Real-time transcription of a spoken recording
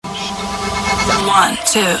1,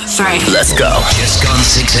 2, 3. Let's go. Just gone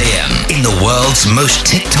 6 a.m. in the world's most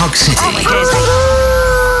TikTok city.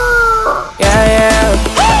 Yeah.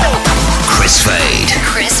 Chris Fade.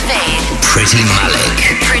 Pretty Malik.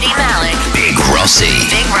 Big Rossi.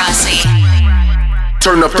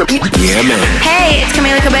 Turn up the... Yeah, man. Hey, it's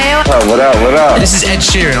Camila Cabello. Oh, what up? This is Ed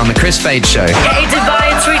Sheeran on The Chris Fade Show. Hey, Dubai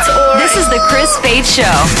and Sweets Or. This is the Chris Fade Show.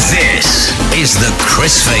 This is the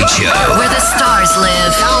Chris Fade Show. Where the stars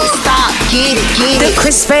live. Don't stop. Get it. The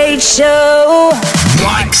Chris Fade Show.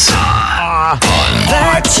 Mike's on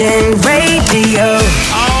Virgin Radio.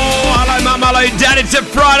 Oh, hello, Mum, hello, Dad. It's a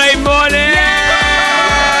Friday morning.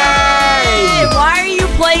 Hey, why are you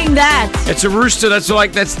playing that? It's a rooster. That's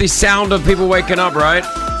the sound of people waking up, right?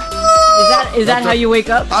 Is that how you wake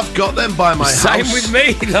up? I've got them by my Same house. with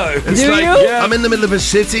me, though. It's Do you? Yeah. I'm in the middle of a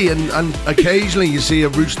city and occasionally you see a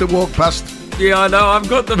rooster walk past. Yeah, I know. I've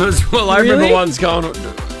got them as well. I remember Really? once going,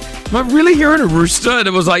 am I really hearing a rooster? And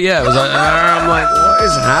it was like, yeah. It was like, I'm like, what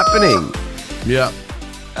is happening? Yeah.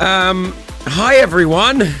 Hi,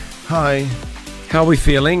 everyone. Hi. How are we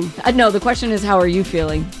feeling? No, the question is, how are you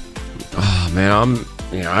feeling? Oh, man,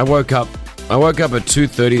 I woke up at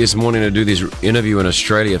 2:30 this morning to do this interview in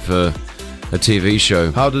Australia for a TV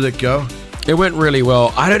show. How did it go? It went really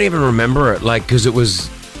well. I don't even remember it, because it was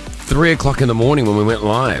 3 o'clock in the morning when we went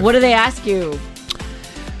live. What do they ask you?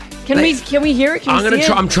 Can we hear it? Can we see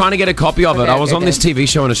it? I'm trying to get a copy of it. Okay, I was okay, on this TV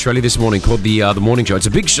show in Australia this morning called the Morning Show. It's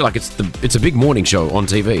a big show, it's a big morning show on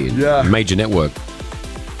TV. Yeah. Major network.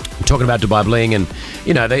 I'm talking about Dubai Bling and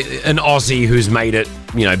an Aussie who's made it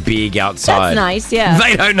big outside. That's nice, yeah.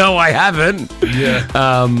 They don't know I haven't. Yeah.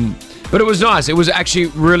 But it was nice. It was actually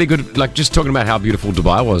really good. Just talking about how beautiful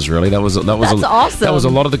Dubai was. Really, that was That's awesome. That was a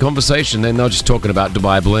lot of the conversation. Then they were just talking about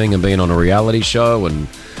Dubai Bling and being on a reality show and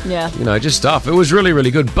just stuff. It was really,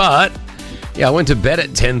 really good. But yeah, I went to bed at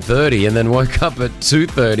 10:30 and then woke up at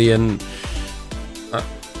 2:30 and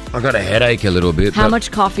I got a headache a little bit. How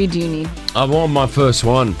much coffee do you need? I'm on my first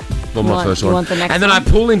one. You want the next and then one? I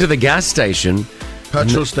pull into the gas station.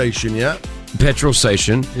 Petrol station, yeah? Petrol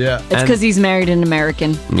station. Yeah. It's because he's married an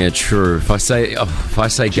American. Yeah, true. If I say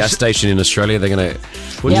gas station in Australia, they're gonna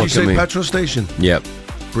What did you look say, at me. petrol station? Yep.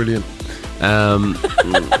 Brilliant.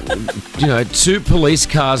 2 police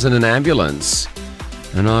cars and an ambulance,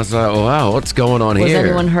 and I was like, oh, wow, what's going on Was here?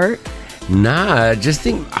 anyone hurt? Nah, I just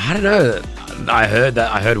think I don't know. I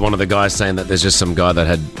heard one of the guys saying that there's just some guy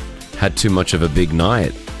that had too much of a big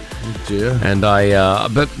night. Oh dear. And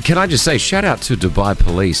but can I just say, shout out to Dubai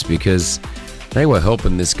Police because they were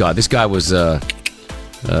helping this guy. This guy was.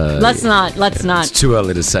 Let's not. It's too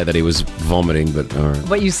early to say that he was vomiting, but all right.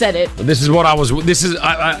 But you said it. This is what I was.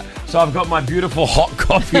 So I've got my beautiful hot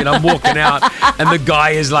coffee, and I'm walking out, and the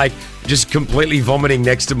guy is just completely vomiting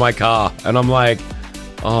next to my car, and I'm like,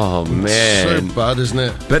 oh man, So bad, isn't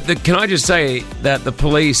it? But can I just say that the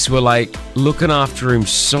police were looking after him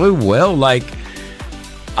so well,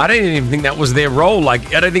 I don't even think that was their role. I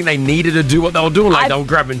don't think they needed to do what they were doing. They were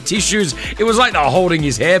grabbing tissues. It was like they were holding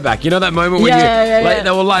his hair back. You know that moment when they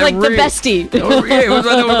were like the bestie. It was like they were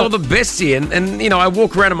the bestie. And I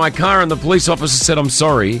walk around in my car and the police officer said, I'm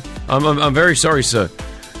sorry. I'm very sorry, sir.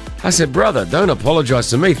 I said, brother, don't apologize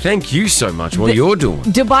to me. Thank you so much for what you're doing.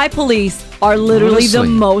 Dubai police are literally the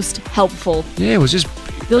Honestly. most helpful. Yeah, it was just...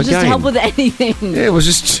 They'll just again, help with anything. Yeah, it was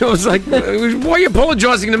like, why are you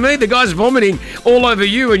apologizing to me? The guy's vomiting all over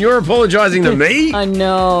you and you're apologizing to me? I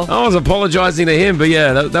know. I was apologizing to him, but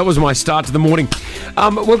yeah, that was my start to the morning.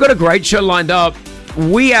 We've got a great show lined up.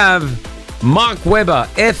 We have Mark Webber,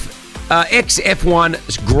 ex-F1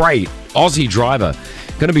 great Aussie driver,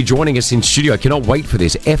 going to be joining us in studio. I cannot wait for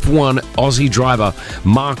this. F1 Aussie driver,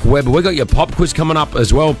 Mark Webber. We've got your pop quiz coming up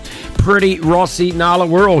as well. Pretty, Rossi, Nala,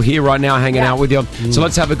 we're all here right now hanging out with you. So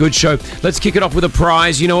let's have a good show. Let's kick it off with a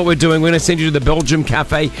prize. You know what we're doing. We're going to send you to the Belgium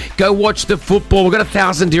Cafe. Go watch the football. We've got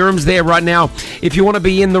 1,000 dirhams there right now. If you want to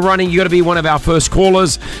be in the running, you got to be one of our first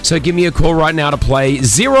callers. So give me a call right now to play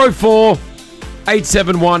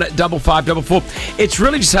 04-871-5544. It's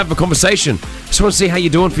really just have a conversation. Just want to see how you're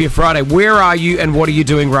doing for your Friday. Where are you and what are you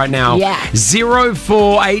doing right now? Yeah.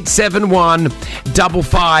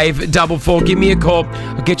 04-871-5544. Give me a call.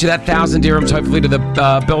 I'll get you that 1,000 dirhams, hopefully, to the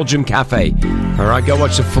Belgium Cafe. All right, go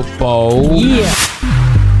watch the football. Yeah.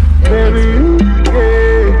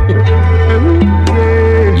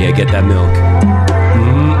 Yeah, get that milk.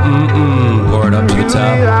 Pour it up to your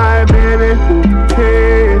top.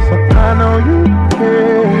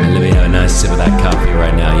 And let me have a nice sip of that coffee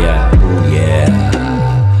right now, yeah. Ooh,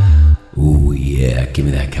 yeah. Ooh, yeah. Give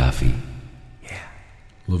me that coffee. Yeah.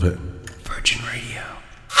 Love it. Virgin Radio.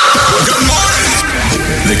 Good morning.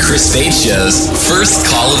 The Chris Fade Show's first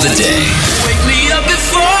call of the day. Wake me up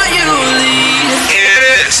before you leave.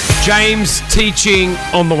 It is. James teaching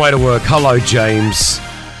on the way to work. Hello, James.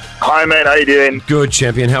 Hi, mate. How you doing? Good,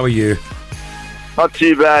 champion. How are you? Not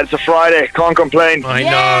too bad. It's a Friday. Can't complain. I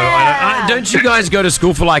know. Don't you guys go to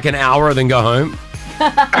school for like an hour and then go home?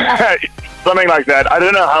 Something like that. I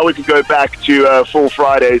don't know how we could go back to full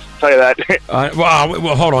Fridays. Tell you that.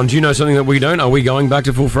 Well, hold on. Do you know something that we don't? Are we going back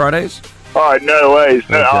to full Fridays? Oh, no ways.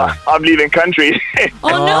 No, Okay. I'm leaving country.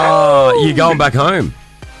 Oh, no. You're going back home.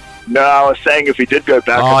 No, I was saying if we did go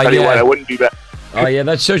back, Oh, I'll tell you yeah. what, I wouldn't be back. Oh, yeah,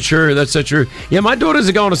 that's so true. That's so true. Yeah, my daughters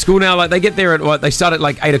are going to school now. Like, they get there at, they start at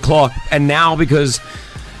like 8 o'clock. And now, because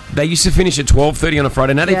they used to finish at 12:30 on a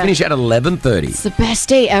Friday, now they Yeah. finish at 11:30. It's the best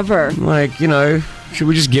day ever. Like, should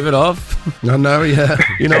we just give it off? I know, yeah.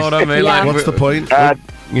 You know what I mean? Yeah. Like, What's the point? Yeah.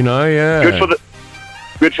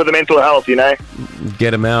 Good for the mental health,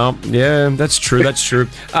 Get them out. Yeah, that's true. That's true.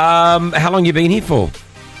 How long you been here for?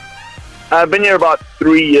 I've been here about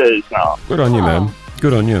 3 years now. Good on you, man.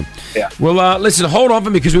 Good on you. Yeah. Well, listen, hold on for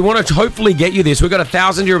me because we want to hopefully get you this. We've got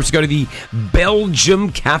 1,000 euros to go to the Belgium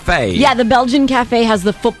Cafe. Yeah, the Belgian Cafe has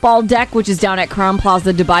the football deck, which is down at Crown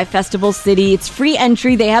Plaza, Dubai Festival City. It's free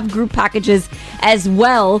entry. They have group packages as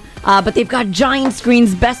well, but they've got giant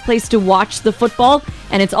screens, best place to watch the football,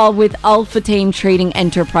 and it's all with Al Futtaim Trading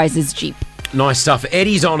Enterprises Jeep. Nice stuff.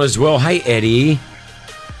 Eddie's on as well. Hey, Eddie.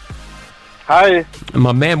 Hi.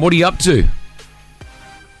 My man, what are you up to?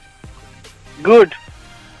 Good.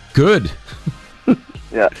 Good.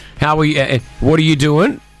 Yeah. How are you? What are you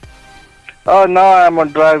doing? Oh, now I'm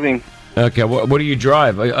on driving. Okay, what do you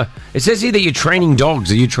drive? It says here that you're training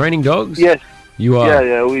dogs. Are you training dogs? Yes. You are?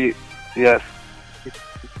 Yes.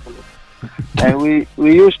 And we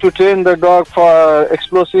used to train the dog for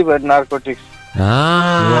explosive and narcotics.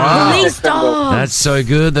 Ah. Police dog. That's so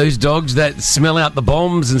good. Those dogs that smell out the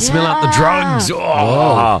bombs and smell out the drugs.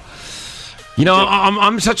 Oh.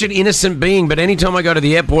 I'm such an innocent being, but anytime I go to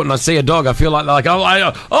the airport and I see a dog, I feel like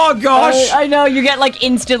oh gosh. I know, you get like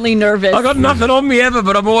instantly nervous. I got nothing on me ever,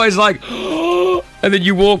 but I'm always like, and then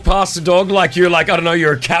you walk past the dog like you're like, I don't know,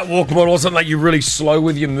 you're a catwalk model or something, like you're really slow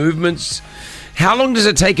with your movements. How long does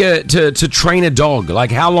it take to train a dog?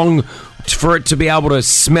 Like, how long for it to be able to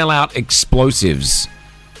smell out explosives?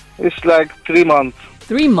 It's like 3 months.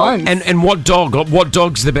 3 months. And what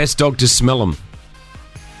dog's the best dog to smell them?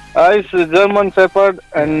 It's a German Shepherd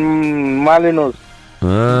and Malinois.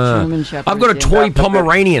 German Shepherd, I've got a yeah. toy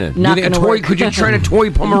Pomeranian. Not You think gonna work. Could you train a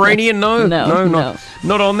toy Pomeranian? No, No.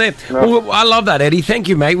 not on there. Well, I love that, Eddie. Thank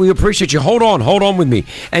you, mate. We appreciate you. Hold on with me.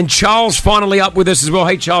 And Charles finally up with us as well.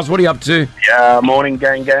 Hey, Charles, what are you up to? Yeah, morning,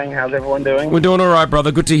 gang. How's everyone doing? We're doing all right,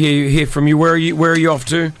 brother. Good to hear from you. Where are you off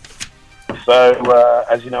to? So,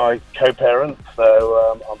 as you know, I co-parent,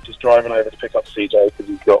 so I'm just driving over to pick up CJ because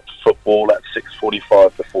he's got football at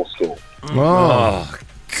 6:45 before school. Oh,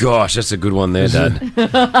 gosh, that's a good one there, Dad.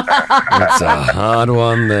 That's a hard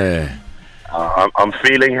one there. I'm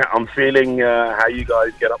feeling how you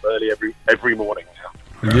guys get up early every morning.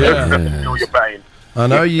 Yeah. Feel your pain. I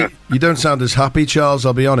know you don't sound as happy, Charles,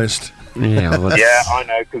 I'll be honest. Yeah, well, Yeah, I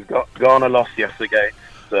know, because Ghana lost yesterday.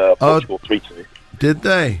 Portugal 3-2. Did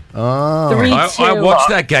they? Oh. 3-2. I watched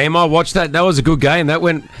that game. I watched that. That was a good game. That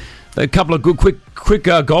went a couple of good, quick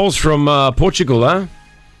goals from Portugal, huh?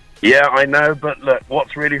 Yeah, I know, but look,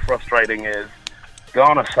 what's really frustrating is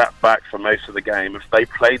Ghana sat back for most of the game. If they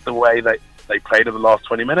played the way they played in the last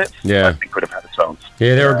 20 minutes, Yeah. I think could have had a chance.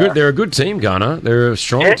 Yeah, they're a good team, Ghana. They're a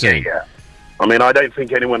strong team. Yeah. I mean, I don't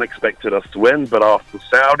think anyone expected us to win, but after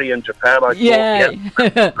Saudi and Japan, I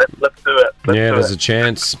thought, let's do it. There's a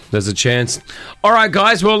chance. There's a chance. All right,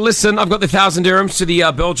 guys. Well, listen, I've got the 1,000 dirhams to the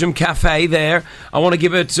Belgium Cafe there. I want to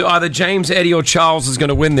give it to either James, Eddie, or Charles is going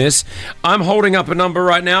to win this. I'm holding up a number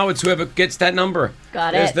right now. It's whoever gets that number.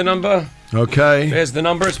 Got There's it. the number. Okay. There's the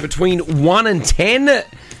number. It's between 1 and 10.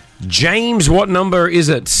 James, what number is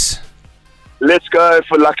it? Let's go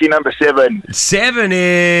for lucky number 7. 7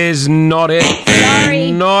 is not it.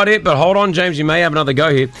 Sorry. Not it, but hold on, James. You may have another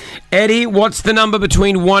go here. Eddie, what's the number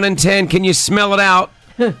between 1 and 10? Can you smell it out?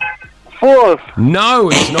 4.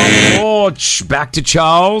 No, it's not 4. Back to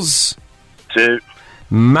Charles. 2.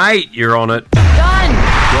 Mate, you're on it. Done.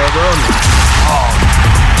 Well done.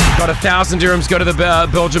 Got 1,000 dirhams. Go to the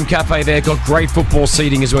Belgium Cafe there. Got great football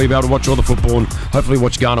seating as well. You'll be able to watch all the football and hopefully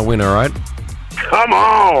watch Ghana win, all right? Come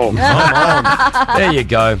on! There you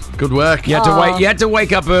go. Good work. You had to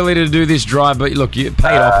wake up early to do this drive, but look, you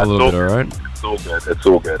paid off a little bit, all right? It's all good. It's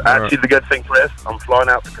all good. Actually, the good thing, Chris, I'm flying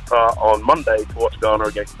out to Qatar on Monday to watch Ghana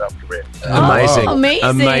against South Korea. Amazing.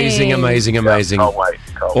 Amazing. Amazing. Can't wait.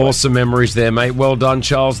 Awesome memories there, mate. Well done,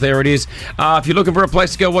 Charles. There it is. If you're looking for a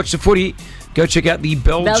place to go watch the footy, go check out the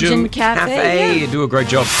Belgian Cafe. yeah. Do a great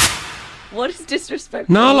job. What is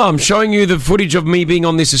disrespectful? Nala, I'm showing you the footage of me being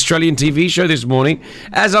on this Australian TV show this morning.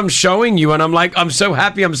 As I'm showing you, and I'm like, I'm so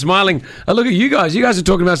happy, I'm smiling. I look at you guys. You guys are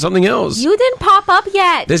talking about something else. You didn't pop up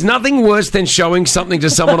yet. There's nothing worse than showing something to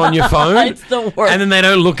someone on your phone. It's the worst. And then they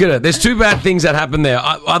don't look at it. There's two bad things that happen there.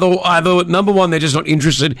 Either number one, they're just not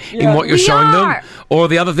interested in what you're showing them. Or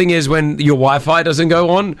the other thing is when your Wi-Fi doesn't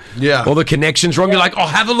go on. Yeah. Or the connection's wrong. You're like, oh,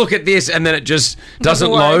 have a look at this. And then it just doesn't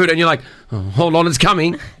load. And you're like, oh, hold on, it's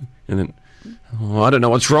coming. And then, oh, I don't know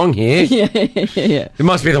what's wrong here. Yeah. It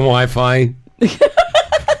must be the Wi-Fi.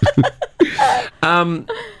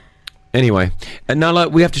 Anyway, Nala,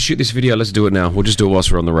 we have to shoot this video. Let's do it now. We'll just do it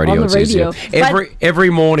whilst we're on the radio. On the It's radio. easier. Every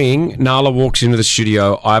morning, Nala walks into the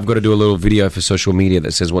studio. I've got to do a little video for social media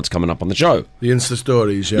that says what's coming up on the show. The Insta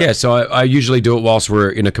stories, yeah. Yeah, so I usually do it whilst we're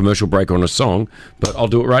in a commercial break or on a song, but I'll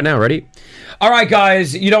do it right now. Ready? All right,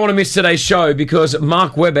 guys, you don't want to miss today's show because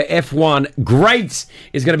Mark Webber, F1 great,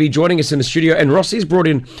 is going to be joining us in the studio, and Rossi's brought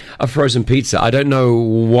in a frozen pizza. I don't know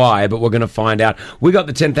why, but we're going to find out. We got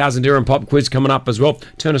the 10,000 dirham pop quiz coming up as well.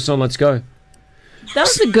 Turn us on, let's go. That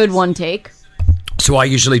was a good one take. So I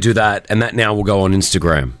usually do that, and that now will go on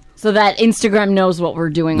Instagram. So that Instagram knows what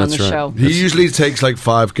we're doing That's on the right. show. He usually takes like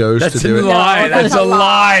 5 goes to do it. lie. No, That's a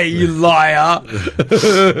lie, you liar.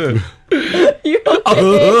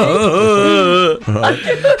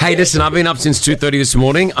 Hey, listen, I've been up since 2:30 this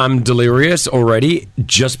morning. I'm delirious already.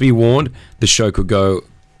 Just be warned, the show could go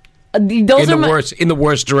Those in are the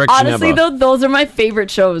worst direction honestly, ever. though, those are my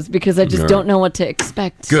favorite shows because I just don't know what to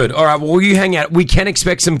expect. Good. All right, well, you hang out. We can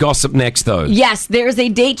expect some gossip next, though. Yes, there's a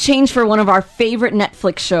date change for one of our favorite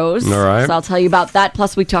Netflix shows. All right. So I'll tell you about that.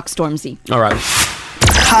 Plus, we talk Stormzy. All right.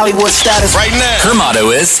 Hollywood status. Right now. Her motto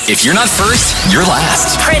is, if you're not first, you're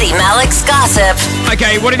last. Pretty Malik's gossip.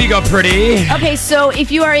 Okay, what have you got, Pretty? Okay, so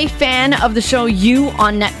if you are a fan of the show You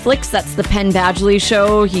on Netflix, that's the Penn Badgley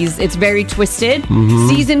show. It's very twisted. Mm-hmm.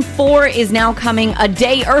 Season 4 is now coming a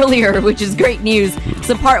day earlier, which is great news.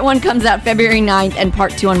 So part 1 comes out February 9th and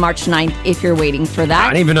part 2 on March 9th if you're waiting for I that.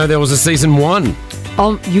 didn't even know there was a season 1.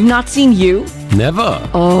 Oh, you've not seen You? Never.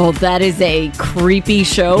 Oh, that is a creepy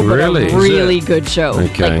show, but Really? a really good show.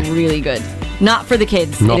 Okay. Like, really good. Not for the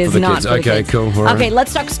kids. Not It for is the not kids. for the Okay, kids. cool. All right. Okay,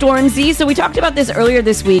 let's talk Stormzy. So we talked about this earlier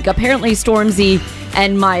this week. Apparently, Stormzy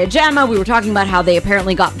and Maya Jama, we were talking about how they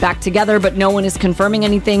apparently got back together, but no one is confirming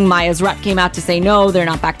anything. Maya's rep came out to say no, they're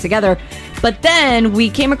not back together. But then we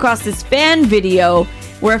came across this fan video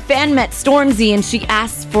where a fan met Stormzy and she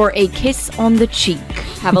asked for a kiss on the cheek.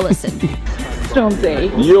 Have a listen. Stormzy.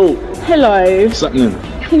 Yo, Hello. what's happening?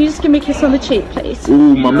 Can you just give me a kiss on the cheek, please?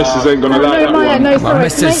 Ooh, my missus ain't gonna like No, that Maya, one. no, sorry.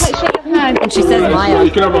 missus. Can I like, shake your hand? And she says You Maya.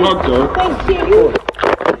 can have a hug though. Thank you.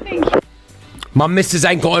 Thank you. My missus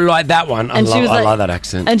ain't got to like that one. I And she was like- love that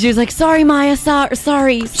accent. And she was like, sorry, Maya,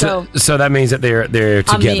 sorry. So So that means that they're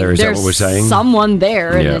together, is that there's what we're saying? someone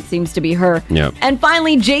there, and Yeah. it seems to be her. Yeah. And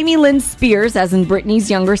finally, Jamie Lynn Spears, as in Britney's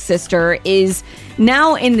younger sister, is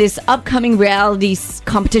now in this upcoming reality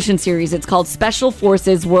competition series. It's called Special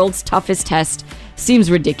Forces World's Toughest Test. Seems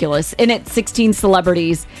ridiculous. In it, 16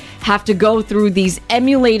 celebrities have to go through these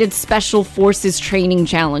emulated Special Forces training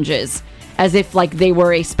challenges, as if like they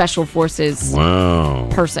were a Special Forces Wow.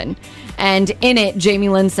 person. And in it, Jamie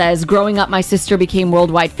Lynn says, growing up, my sister became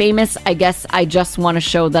worldwide famous. I guess I just want to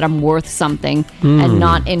show that I'm worth something and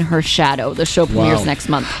not in her shadow. The show premieres next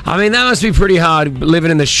month. I mean, that must be pretty hard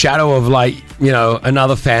living in the shadow of, like, you know,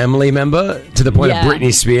 another family member to the point Yeah. of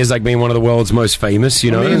Britney Spears, like, being one of the world's most famous,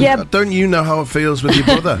 you know? I mean, Yeah. don't you know how it feels with your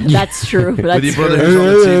brother? That's true. With That's your true. brother who's on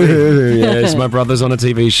the TV. Yes, my brother's on a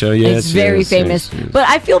TV show, yes. It's very yes, famous. yes, yes. But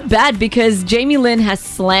I feel bad because Jamie Lynn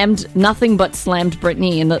has nothing but slammed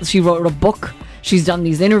Britney, and she wrote a book. She's done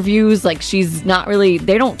these interviews. Like, she's not really,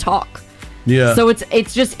 they don't talk. Yeah. So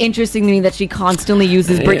it's just interesting to me that she constantly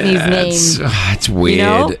uses Britney's Yeah, name. It's weird. You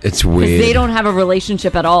know? It's 'Cause weird. they don't have a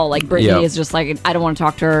relationship at all. Like, Britney Yeah. is just like, I don't want to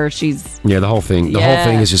talk to her. She's Yeah, the whole thing. The whole Yeah.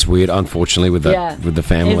 thing is just weird, unfortunately, with that Yeah. with the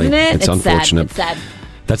family. Isn't it? It's unfortunate. Sad. It's sad.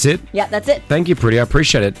 That's it? Yeah, that's it. Thank you, Pretty. I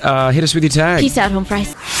appreciate it. Hit us with your tag. Peace out, home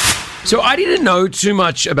fries. So I didn't know too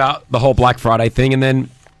much about the whole Black Friday thing, and then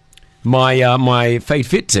my Fade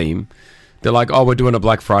Fit team, they're like, "Oh, we're doing a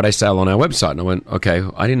Black Friday sale on our website," and I went, "Okay."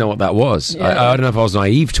 I didn't know what that was. Yeah. I don't know if I was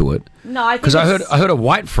naive to it. No, I think because I heard a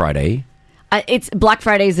White Friday. it's Black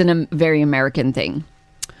Friday is a very American thing.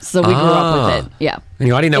 So we grew up with it. Yeah.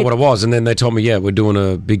 Anyway, I didn't know what it was, and then they told me, yeah, we're doing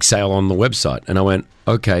a big sale on the website, and I went,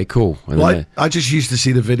 okay, cool. And Well, then I just used to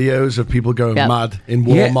see the videos of people going Yep. mad in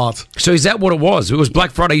Yeah. Walmart. So is that what it was? It was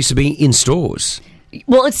Black Friday used to be in stores.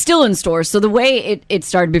 Well, it's still in stores. So the way it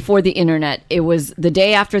started before the internet, it was the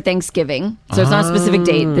day after Thanksgiving. So it's not a specific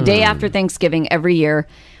date. The day after Thanksgiving every year,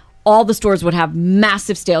 all the stores would have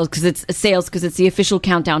massive sales because it's the official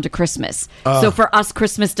countdown to Christmas. So for us,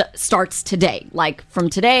 Christmas starts today. Like from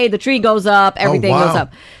today, the tree goes up, everything wow. goes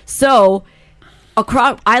up. So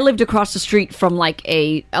I lived across the street from like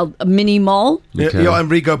a mini mall. Yeah, you're in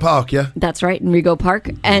Rego Park, yeah? That's right, in Rego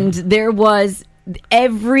Park. And there was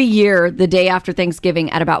every year, the day after Thanksgiving,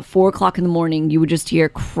 at about 4 o'clock in the morning, you would just hear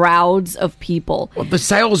crowds of people. Well, the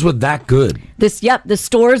sales were that good. The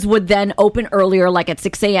stores would then open earlier, like at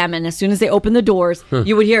 6 a.m. And as soon as they opened the doors,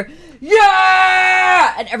 you would hear,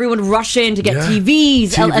 yeah! And everyone would rush in to get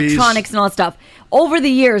TVs, electronics, and all that stuff. Over the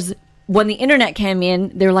years, when the internet came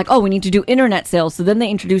in, they were like, oh, we need to do internet sales. So then they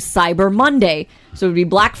introduced Cyber Monday. So it would be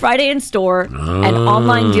Black Friday in store and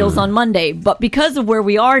online deals on Monday. But because of where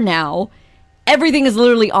we are now, everything is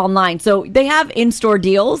literally online. So they have in-store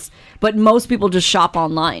deals, but most people just shop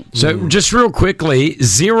online. So just real quickly,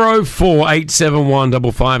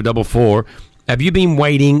 0487155544. Have you been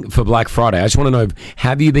waiting for Black Friday? I just want to know,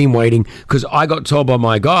 have you been waiting? Because I got told by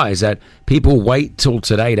my guys that people wait till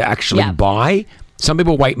today to actually buy. Some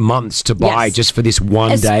people wait months to buy just for this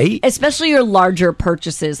one day. Especially your larger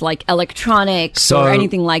purchases like electronics or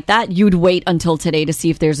anything like that. You'd wait until today to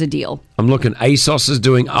see if there's a deal. I'm looking, ASOS is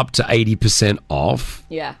doing up to 80% off.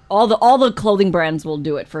 Yeah. All the clothing brands will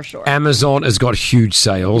do it for sure. Amazon has got huge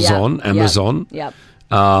sales on Amazon. Yep.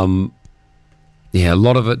 Yeah, a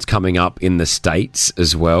lot of it's coming up in the States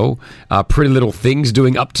as well. Pretty Little Things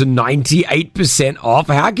doing up to 98% off.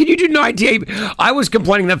 How can you do 98? I was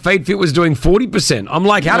complaining that Fade Fit was doing 40%. I'm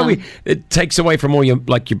like, how do we... It takes away from all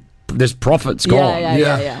there's profits gone.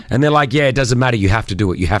 Yeah. And they're like, yeah, it doesn't matter. You have to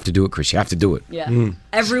do it. You have to do it, Chris. You have to do it. Yeah.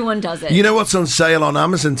 Everyone does it. You know what's on sale on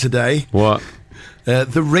Amazon today? What?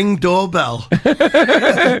 The Ring doorbell.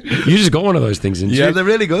 You just got one of those things, didn't you? Yeah, they're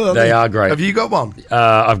really good, aren't they? They are great. Have you got one?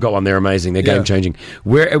 I've got one. They're amazing. They're game-changing.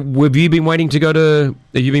 Where have you been waiting to go to...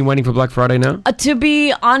 Have you been waiting for Black Friday now? To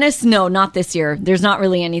be honest, no, not this year. There's not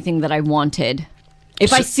really anything that I wanted.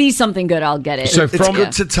 If I see something good, I'll get it. So it's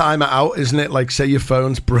good to time it out, isn't it? Like, say your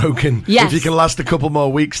phone's broken. Yes. If you can last a couple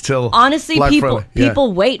more weeks till honestly, Black people Friday.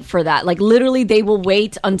 wait for that. Like, literally, they will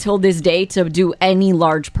wait until this day to do any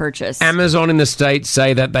large purchase. Amazon in the States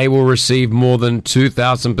say that they will receive more than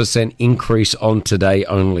 2,000% increase on today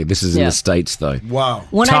only. This is in the States, though. Wow.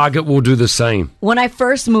 Target will do the same. When I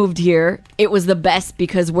first moved here, it was the best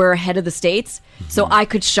because we're ahead of the States. So I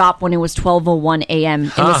could shop when it was 12:01 a.m. in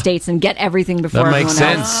the States and get everything before that everyone makes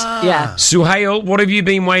sense. else. Yeah. Suhail, what have you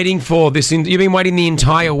been waiting for? You've been waiting the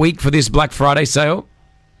entire week for this Black Friday sale?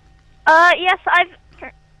 Yes, I've...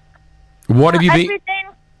 What have you been... Everything.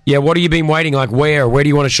 Yeah, what have you been waiting? Like where? Where do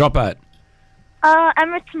you want to shop at?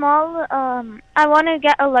 Emirates Mall. I want to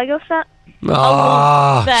get a Lego set.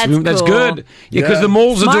 That's cool. good. Yeah, because the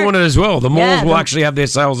malls are doing it as well. The malls will the- actually have their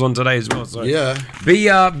sales on today as well. So Yeah.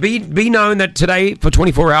 be known that today for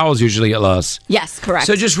 24 hours usually it lasts. Yes, correct.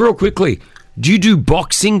 So just real quickly, do you do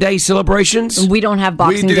Boxing Day celebrations? We don't have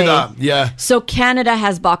Boxing We do Day. that, yeah. So Canada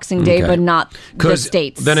has Boxing Day, Okay. but not the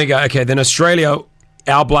States. Then then Australia,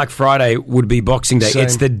 our Black Friday would be Boxing Day. Same.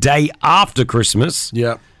 It's the day after Christmas.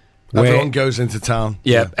 Yeah. Where- Everyone goes into town.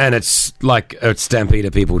 Yeah, and it's like a stampede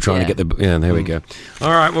of people trying to get the... Yeah, there we go.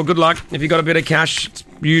 All right, well, good luck. If you got a bit of cash, it's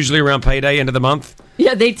usually around payday, end of the month.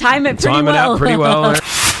 Yeah, they time it pretty Time it well. out pretty well. The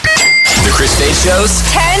Chris Fade Show's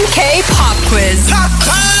 10K pop quiz.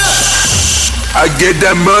 I get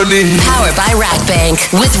that money. Powered by Rack Bank.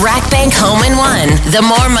 With Rack Bank Home in One, the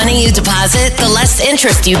more money you deposit, the less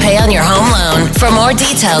interest you pay on your home loan. For more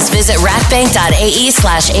details, visit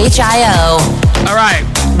rackbank.ae/HIO. All right,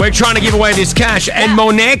 we're trying to give away this cash. And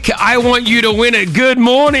Monique, I want you to win it. Good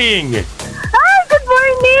morning. Hi, good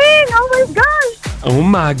morning. Oh my gosh. Oh,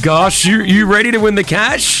 my gosh. You ready to win the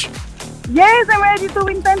cash? Yes, I'm ready to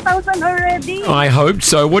win 10,000 already. I hope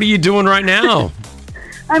so. What are you doing right now?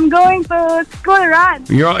 I'm going to school run.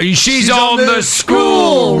 She's on the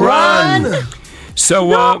school run. So,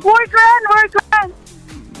 Work run.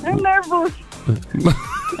 I'm nervous.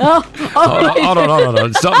 hold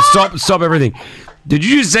on. Stop everything. Did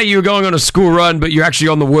you just say you were going on a school run, but you're actually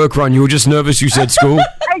on the work run? You were just nervous you said school?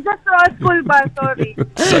 I just saw a school bus, sorry.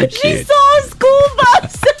 So She cute. saw a school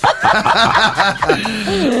bus.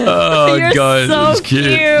 Oh, You're God. so It's cute.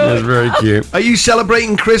 cute. That's very cute. Are you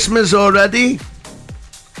celebrating Christmas already?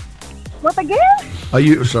 What again? Are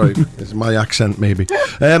you? Sorry, it's my accent maybe.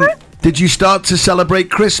 Did you start to celebrate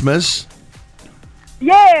Christmas?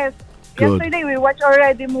 Yes. Good. Yesterday we watched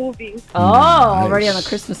already movies. Oh, already on the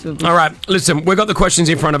Christmas movie. All right, listen, we've got the questions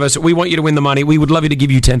in front of us. We want you to win the money. We would love you to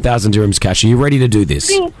give you 10,000 dirhams cash. Are you ready to do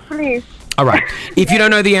this? Please. All right. If you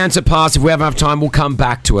don't know the answer, pass. If we have enough time, we'll come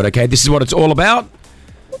back to it, okay? This is what it's all about.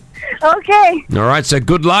 Okay. All right, so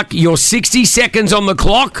good luck. Your 60 seconds on the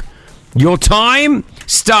clock. Your time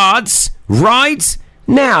starts right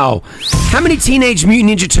now. How many Teenage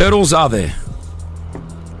Mutant Ninja Turtles are there?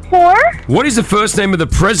 4. What is the first name of the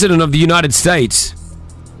President of the United States?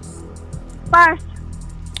 Pass.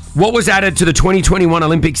 What was added to the 2021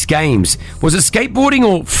 Olympics Games? Was it skateboarding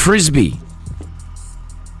or frisbee?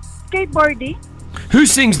 Skateboarding. Who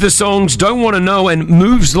sings the songs Don't Want to Know and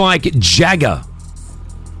Moves Like Jagger?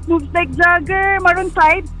 Moves like Jagger. Maroon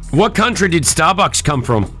 5. What country did Starbucks come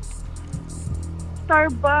from?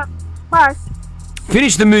 Starbucks. Pass.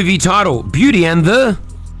 Finish the movie title, Beauty and the...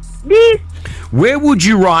 Beast. Where would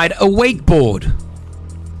you ride a wakeboard?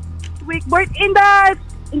 Wakeboard in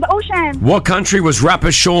the ocean. What country was rapper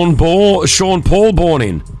Sean Paul born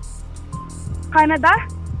in? Canada.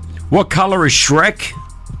 What color is Shrek?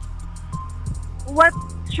 What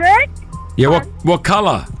Shrek? Yeah, what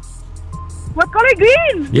color? What color?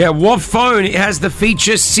 Green. Yeah, what phone has the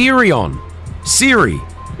feature Siri on? Siri.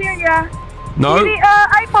 Syria. No. Siri,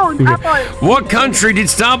 iPhone. Apple. What country did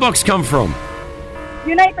Starbucks come from?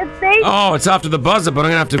 United States. Oh, it's after the buzzer, but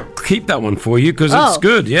I'm going to have to keep that one for you because it's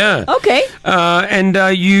good, yeah. Okay. What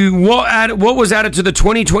was added to the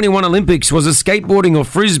 2021 Olympics? Was it skateboarding or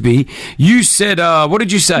frisbee? You said, what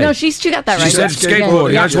did you say? No, she got that right. She said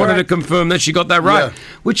skateboarding. I just wanted to confirm that she got that right. Yeah.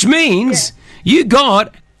 Which means you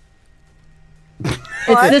got...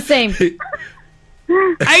 It's the same. 800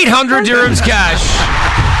 dirhams cash.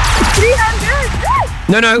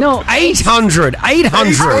 300. No. 800. 800.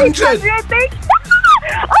 800.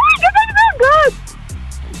 Oh my God, that's so good.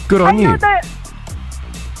 Good on you. Okay.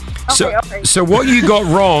 So what you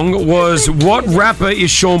got wrong was what rapper is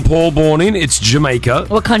Sean Paul born in? It's Jamaica.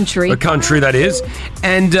 What country? A country, that is.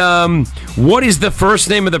 And what is the first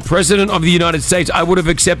name of the President of the United States? I would have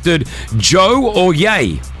accepted Joe or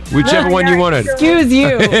Ye. Whichever one you wanted. Excuse you.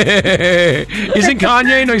 Isn't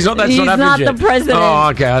Kanye? No, he's not. That's He's not not happened the yet. president. Oh,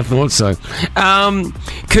 okay. I thought so.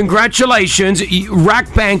 Congratulations,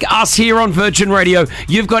 Rack Bank, us here on Virgin Radio.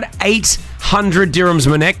 You've got 800 dirhams,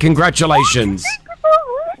 Manek. Congratulations.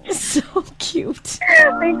 So cute.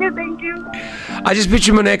 Thank you. I just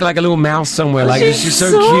picture Manek like a little mouse somewhere. Like she's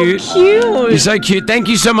so cute. You're so cute. Thank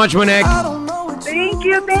you so much, Manek. Thank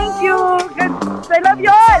you. I love you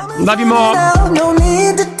all. Love you more. No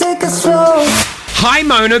need to take a stroll. Hi,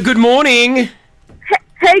 Mona. Good morning.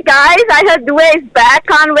 Hey guys, I heard Duvet's back.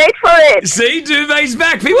 Can't wait for it. See, Duvet's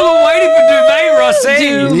back. People are waiting for Duvet, Rossi.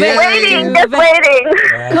 Duvet. Waiting, just waiting.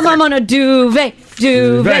 Come on, Mona. Duvet.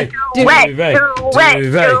 Go for it,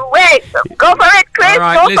 Chris. All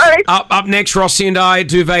right, Go for it. Up next, Rossi and I,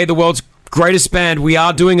 Duvet, the world's greatest band. We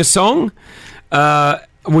are doing a song. I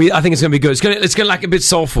think it's going to be good. It's going to like a bit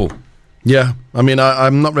soulful. Yeah, I mean,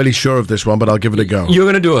 I'm not really sure of this one, but I'll give it a go. You're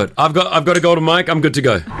going to do it. I've got a golden mic. I'm good to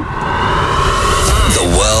go. The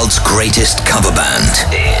world's greatest cover band.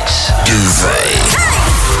 It's Duvet.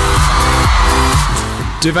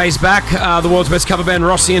 Duvet's back, the world's best cover band,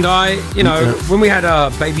 Rossi and I. You know, when we had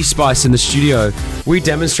Baby Spice in the studio, we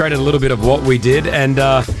demonstrated a little bit of what we did. And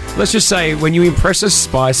let's just say, when you impress a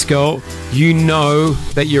Spice Girl, you know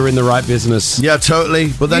that you're in the right business. Yeah,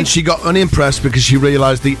 totally. But then she got unimpressed because she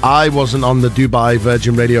realised the I wasn't on the Dubai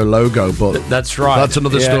Virgin Radio logo. But that's right. That's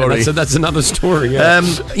another story. That's another story, yeah.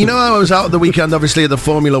 You know, I was out at the weekend, obviously, at the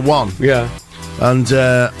Formula One. Yeah. And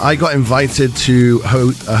I got invited to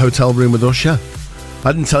a hotel room with Usher.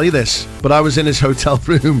 I didn't tell you this, but I was in his hotel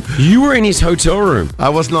room. You were in his hotel room? I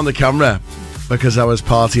wasn't on the camera because I was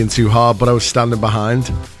partying too hard, but I was standing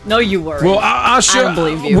behind. No, you weren't. Well, Usher, I don't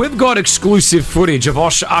believe you. We've got exclusive footage of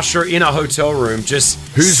Usher in a hotel room just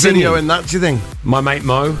Who's singing. videoing that, do you think? My mate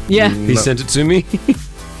Mo. Yeah. He sent it to me.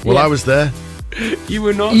 Well, I was there. You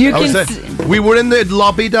were not? You I was there. We were in the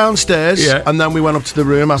lobby downstairs, and then we went up to the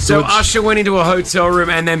room So afterwards. Usher went into a hotel room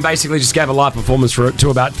and then basically just gave a live performance to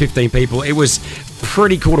about 15 people. It was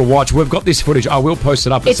pretty cool to watch. We've got this footage. I will post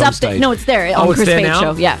it up at some stage. No, it's there on it's Chris there Page now?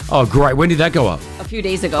 Show. Yeah. Oh, great. When did that go up? A few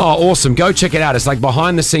days ago. Oh, awesome. Go check it out. It's like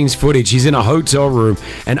behind the scenes footage. He's in a hotel room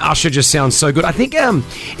and Usher just sounds so good. I think,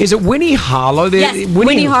 is it Winnie Harlow there? Yes,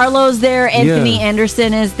 Winnie Harlow's there. Anthony Yeah.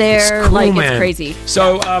 Anderson is there. It's cool, man. It's crazy.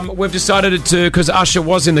 So we've decided to, because Usher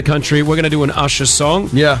was in the country, we're going to do an Usher song.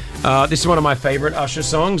 Yeah. This is one of my favorite Usher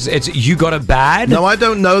songs. It's You Got It Bad. No, I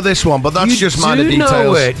don't know this one, but that's You just minor do know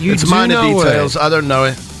details. it. You it's do minor know details. it. I don't know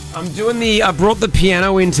it. I brought the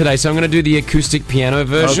piano in today, so I'm going to do the acoustic piano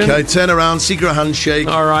version. Okay, turn around, secret handshake.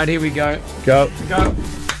 All right, here we go. Go. Go.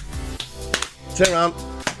 Turn around.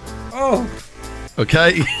 Oh.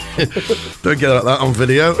 Okay. Don't get like that on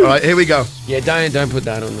video. All right, here we go. Yeah, don't put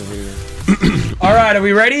that on the video. All right, are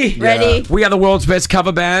we ready? Ready. We are the world's best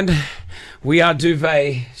cover band. We are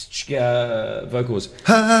Duvet vocals.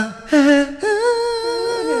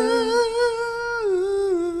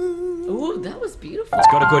 Ooh, that was beautiful. It's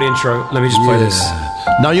got a good intro. Let me just play this.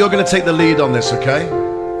 Now you're going to take the lead on this, okay?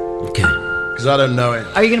 Okay. Because I don't know it.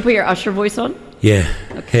 Are you going to put your Usher voice on? Yeah.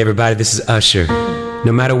 Hey, everybody, this is Usher.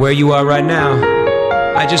 No matter where you are right now,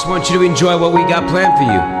 I just want you to enjoy what we got planned for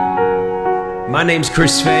you. My name's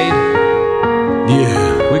Chris Fade.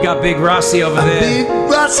 Yeah. We got Big Rossi over there. Big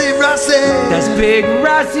Rossi. That's Big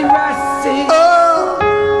Rossi. Oh.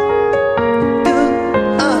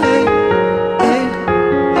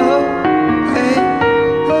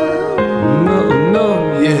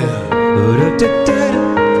 No. Yeah.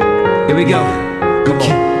 Here we go. Come on.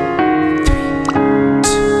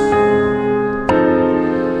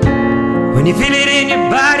 When you feel it in your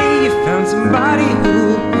body, you found somebody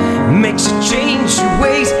who makes you change your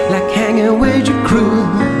ways, like hanging with your crew.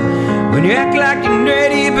 When you act like you're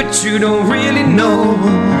nerdy, but you don't really know,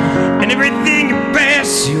 and everything you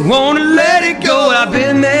pass, you wanna let it go. I've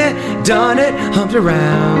been there, done it, humped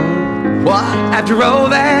around. What? After all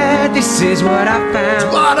that, this is what I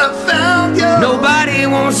found. What I found, yo. Nobody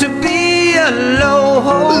wants to be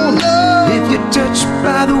alone. If you're touched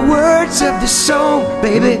by the words of the song,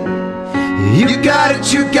 baby, you got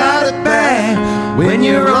it bad. When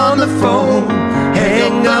you're on the phone,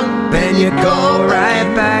 hang up and you call right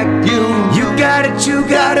back. You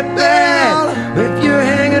got it bad. If you're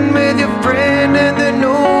hanging with your friend and they're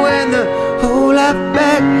knowing the whole lot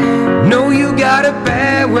back. No, you got it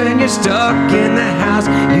bad when you're stuck in the house.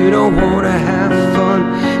 You don't wanna have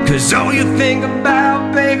fun, 'cause all you think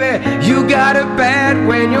about, baby, you got it bad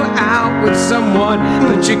when you're out with someone,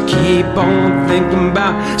 but you keep on thinking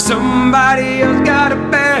about somebody else got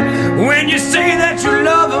it bad. When you say that you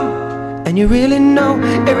love them, and you really know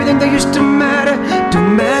everything that used to matter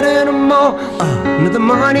don't matter no more. Not the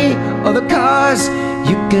money or the cars,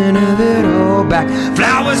 you can have it all back.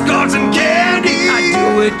 Flowers, cards, and candy, I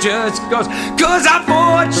do it just cause I'm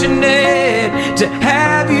fortunate to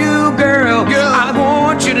have you, girl. I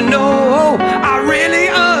want you to know I really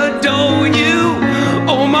adore you.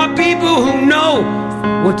 All my people who know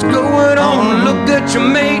what's going on, look at your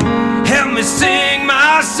mate, help me sing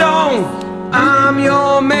my song. I'm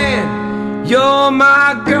your man, you're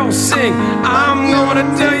my girl, sing. I'm gonna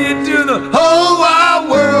tell you to the whole wide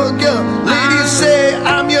world, girl. Ladies say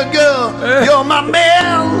I'm your girl, you're my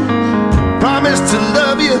man. Promise to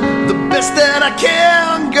love you the best that I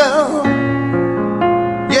can, girl.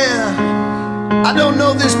 Yeah, I don't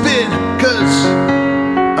know this bit, 'cause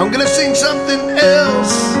I'm gonna sing something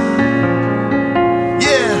else.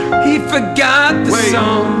 Yeah. He forgot the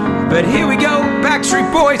song, but here we go, Backstreet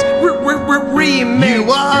Boys, remix. You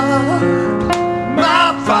are my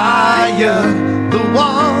fire, the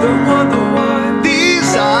one,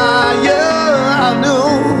 desire.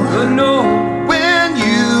 I know when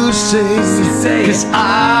you say, 'cause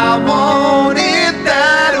I want it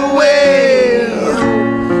that way.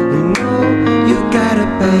 You know you got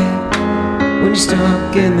it bad when you're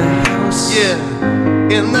stuck in the house.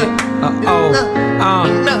 Yeah, in the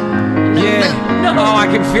yeah. Oh, I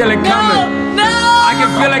can feel it coming. I can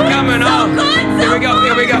feel it coming on.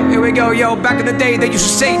 Here we go, yo. Back in the day, they used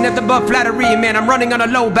to say nothing but flattery. Man, I'm running on a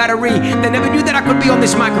low battery. They never knew that I could be on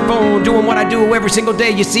this microphone doing what I do every single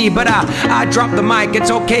day, you see. But I dropped the mic,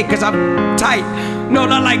 it's okay, 'cause I'm tight. No,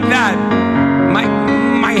 not like that.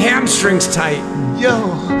 My hamstring's tight. Yo.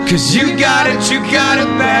 'Cause you got it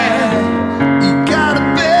bad. You got it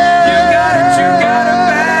bad. You got it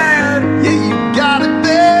bad. Yeah, you got it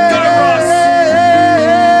bad. Go to Ross.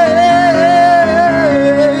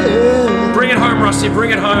 Bring it home, Rossi,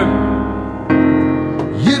 bring it home.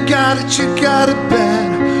 You got it bad.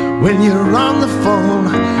 When you're on the phone,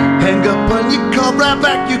 hang up when you call right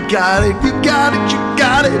back. You got it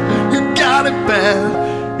bad.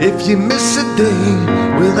 If you miss a day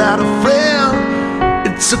without a friend,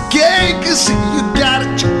 it's okay, 'cause you got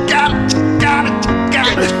it.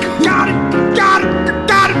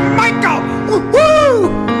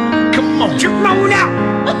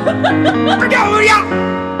 We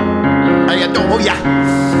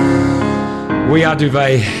are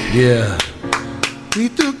Duvet. Yeah. We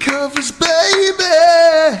do covers, baby.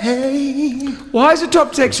 Why is the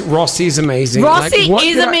top text? Rossi's amazing. Rossi Like, what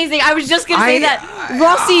is did amazing. I was just going to say that.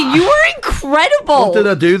 Rossi, you were incredible. What did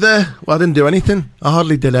I do there? Well, I didn't do anything. I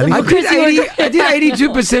hardly did anything. I did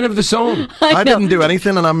 82% of the song. I didn't do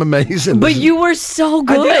anything, and I'm amazing. But you were so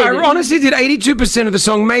good. I honestly did 82% of the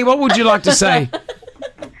song. May, what would you like to say?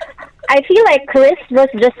 I feel like Chris was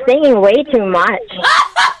just singing way too much.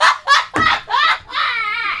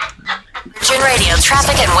 Virgin Radio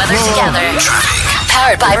traffic and weather together.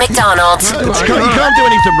 Powered by McDonald's. You can't do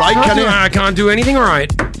anything right, can you? I can't do anything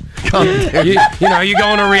right. You go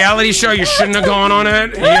on a reality show, you shouldn't have gone on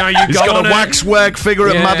it. He's got a waxwork figure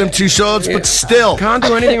at Madame Tussauds, but still. Can't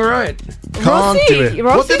do anything right. Can't do it.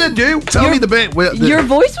 What did I do? Tell me the bit. Your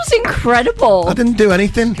voice was incredible. I didn't do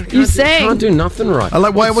anything. You sang. Can't do nothing right. I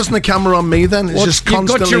like, why wasn't the camera on me then? It's just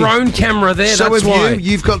constantly. You've got your own camera there, So that's have why.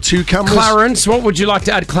 You've got two cameras. Clarence, what would you like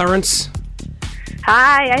to add, Clarence?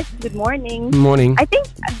 Hi, good morning. Morning. I think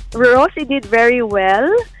Rossi did very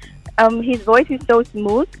well. His voice is so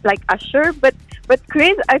smooth, like Usher. But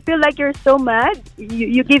Chris, I feel like you're so mad.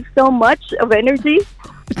 You give so much of energy.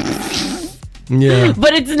 Yeah.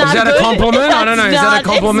 But it's not Is that good. a compliment? I don't know. Is that a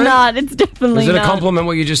compliment? It's not. It's definitely not. Is it a compliment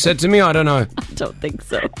what you just said to me? I don't know. I don't think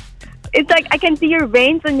so. It's like I can see your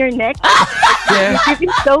veins on your neck. Yeah. You're giving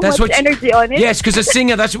so much energy on it. Yes, because a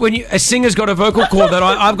singer, that's when a singer's got a vocal cord that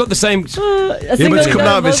I've got the same. Yeah, but it's coming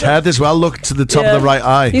out of his head as well. Look to the top of the right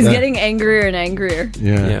eye. He's getting angrier and angrier.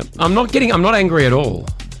 Yeah. I'm not angry at all.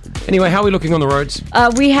 Anyway, how are we looking on the roads?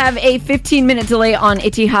 We have a 15-minute delay on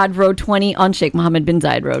Etihad Road 20 on Sheikh Mohammed bin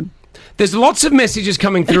Zayed Road. There's lots of messages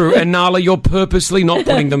coming through, and Nala, you're purposely not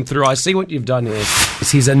putting them through. I see what you've done here.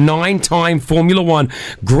 He's a 9-time Formula One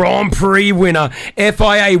Grand Prix winner,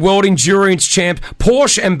 FIA World Endurance Champ,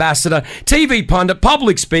 Porsche ambassador, TV pundit,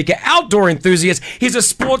 public speaker, outdoor enthusiast. He's a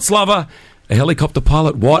sports lover. A helicopter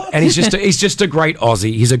pilot, what? And he's just a great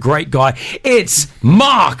Aussie. He's a great guy. It's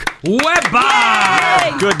Mark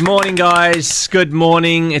Webber! Good morning, guys. Good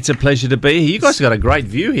morning. It's a pleasure to be here. You guys have got a great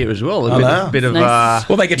view here as well. A bit of Nice.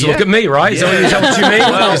 Well, they get to look at me, right? Is that what you mean?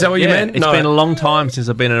 Is that what you meant? It's been a long time since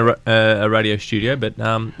I've been in a radio studio, but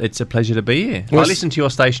it's a pleasure to be here. I listened to your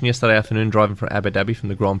station yesterday afternoon driving from Abu Dhabi from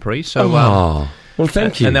the Grand Prix. So, well,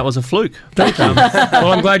 thank you. And that was a fluke. Thank you.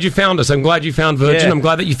 Well, I'm glad you found us. I'm glad you found Virgin. Yeah. I'm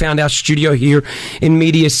glad that you found our studio here in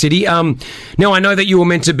Media City. Now, I know that you were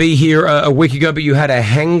meant to be here a week ago, but you had a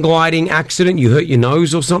hang gliding accident. You hurt your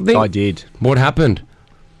nose or something? I did. What happened?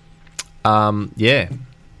 Yeah.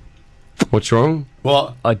 What's wrong?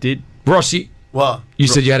 What? I did. Rossi. What? You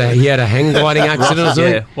said he had a hang gliding accident or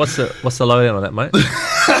something? Yeah. What's the lowdown on that, mate?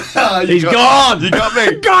 He's gone. You got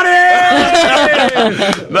me. Got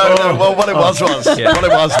it! No. Well, what it was. What it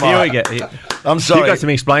was, Mark. Here we go. I'm sorry. You've got some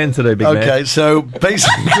explaining to do, big man. Okay, so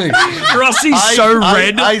basically... Rossi's so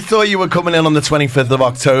red. I thought you were coming in on the 25th of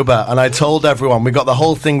October, and I told everyone, we got the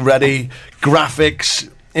whole thing ready, graphics,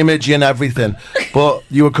 imaging, everything, but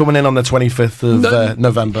you were coming in on the 25th of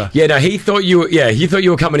November. Yeah, no, he thought you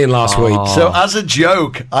were coming in last week. So as a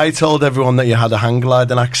joke, I told everyone that you had a hang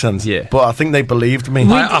gliding accent. Yeah. But I think they believed me.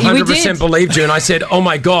 I 100% believed you, and I said, oh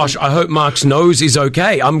my gosh, I hope Mark's nose is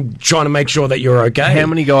okay. I'm trying to make sure that you're okay. How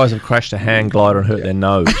many guys have crashed a hang glider and hurt their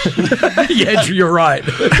nose? Yeah, you're right.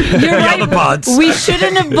 You're right. Other parts. We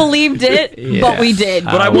shouldn't have believed it, but we did.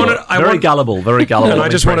 But very gullible. And I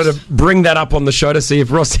just wanted to bring that up on the show to see if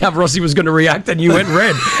how Rossi was going to react, and you went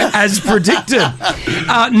red, as predicted.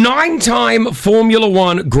 9-time Formula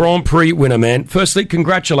One Grand Prix winner, man. Firstly,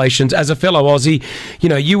 congratulations. As a fellow Aussie,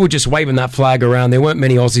 you were just waving that flag around. There weren't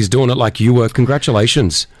many Aussies doing it like you were.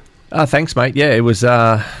 Congratulations. Thanks, mate. Yeah, it was...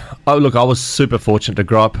 I was super fortunate to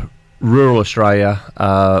grow up rural Australia,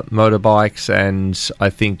 motorbikes, and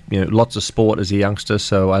I think lots of sport as a youngster,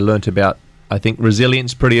 so I learnt about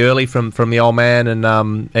resilience pretty early from the old man,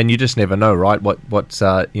 and you just never know, right? What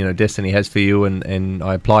destiny has for you, and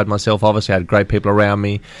I applied myself. Obviously, I had great people around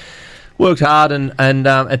me, worked hard, and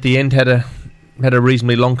at the end had a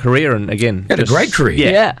reasonably long career, and again had a great career.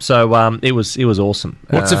 Yeah. So it was awesome.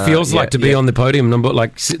 What's it feels like to be on the podium,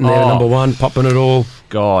 sitting there number one, popping it all?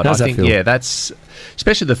 God, how's I think that feel? that's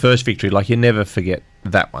especially the first victory. Like, you never forget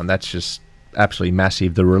that one. That's just absolutely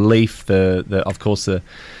massive. The relief, the of course the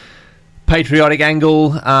patriotic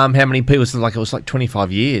angle, how many people, it was like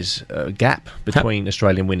 25 years gap between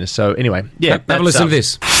Australian winners. So anyway, have a listen to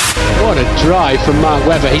this. What a drive from Mark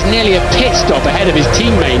Webber. He's nearly a pit stop ahead of his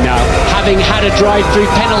teammate now, having had a drive-through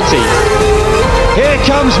penalty. Here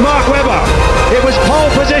comes Mark Webber. It was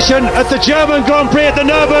pole position position at the German Grand Prix at the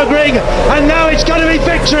Nürburgring, and now it's going to be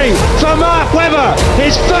victory for Mark Webber,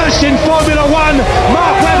 his first in Formula One.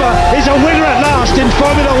 Mark Webber is a winner at last in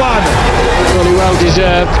Formula One. Really well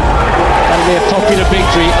deserved. That'll be a popular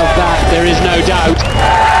victory, of that there is no doubt.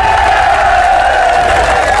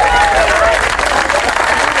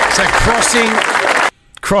 So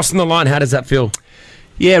crossing the line, how does that feel?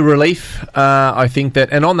 Yeah, relief. I think that,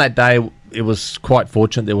 and on that day, it was quite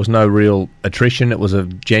fortunate. There was no real attrition. It was a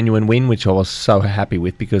genuine win, which I was so happy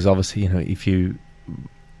with, because obviously, if you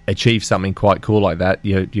achieve something quite cool like that,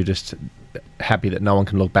 you're just happy that no one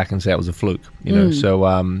can look back and say it was a fluke. So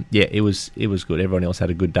it was good. Everyone else had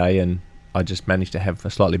a good day, and I just managed to have a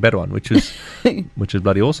slightly better one, which was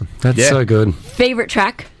bloody awesome. That's so good. Favorite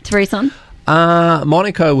track to race on?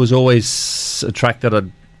 Monaco was always a track that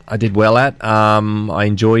I did well at. I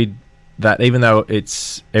enjoyed that, even though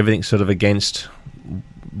everything's sort of against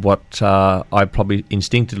what I probably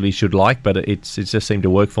instinctively should like, but it just seemed to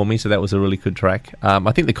work for me. So that was a really good track.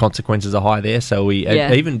 I think the consequences are high there. So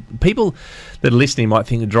even people that are listening might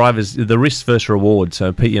think the drivers, the risk versus reward.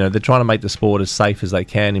 So they're trying to make the sport as safe as they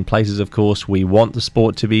can. In places, of course, we want the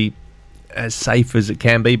sport to be as safe as it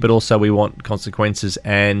can be, but also we want consequences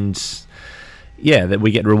and that we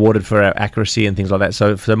get rewarded for our accuracy and things like that.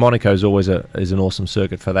 So Monaco is always is an awesome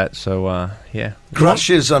circuit for that. So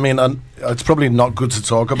crashes. I mean, it's probably not good to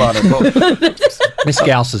talk about it, but Miss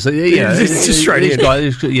Gausers, it's just straight in. Guy,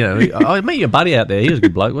 I met your buddy out there. He was a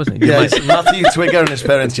good bloke, wasn't he? Yeah, it's Matthew Twigger and his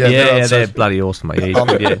parents. Yeah, they're bloody awesome, mate. He's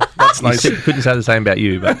good, yeah. That's nice. Couldn't say the same about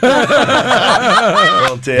you, but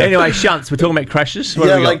oh dear. Anyway, shunts. We're talking about crashes. What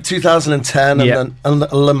have we got? 2010, and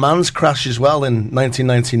the Le Mans crash as well in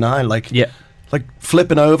 1999. Like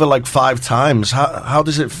flipping over like 5 times. How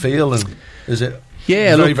does it feel? And is it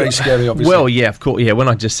very, very scary, obviously? Well, yeah, of course. Yeah, when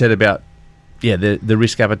I just said about the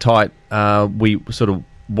risk appetite, we sort of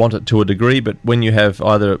want it to a degree, but when you have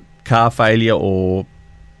either car failure or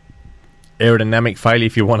aerodynamic failure,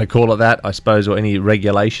 if you want to call it that, I suppose, or any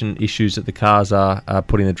regulation issues that the cars are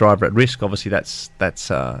putting the driver at risk, obviously that's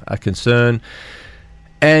a concern.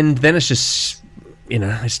 And then it's just,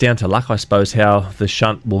 it's down to luck, I suppose, how the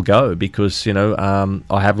shunt will go, because, I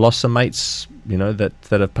have lost some mates, that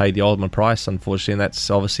have paid the ultimate price, unfortunately, and that's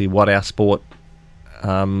obviously what our sport,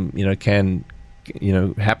 can,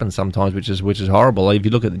 happen sometimes, which is horrible. If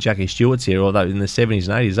you look at the Jackie Stewarts here, although in the 70s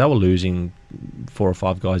and 80s, they were losing 4 or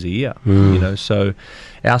 5 guys a year, so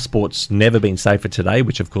our sport's never been safer today,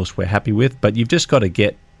 which of course we're happy with, but you've just got to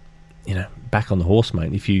get, back on the horse,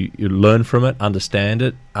 mate. If you learn from it, understand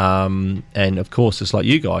it, and of course, it's like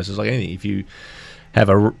you guys. It's like anything. If you have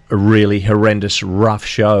a really horrendous, rough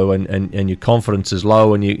show, and your confidence is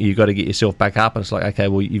low, and you got to get yourself back up, and it's like, okay,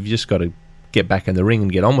 well, you've just got to get back in the ring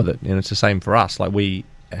and get on with it. And it's the same for us. Like, we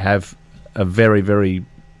have a very, very,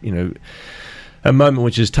 a moment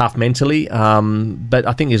which is tough mentally, but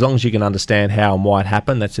I think as long as you can understand how and why it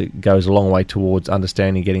happened, it goes a long way towards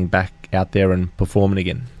understanding, getting back out there and performing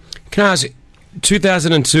again. Can I ask you,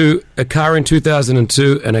 2002, a car in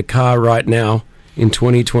 2002 and a car right now in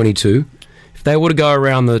 2022, if they were to go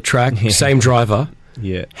around the track, same driver,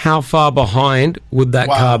 how far behind would that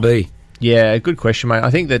car be? Yeah, good question, mate.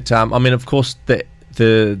 I think that, of course, the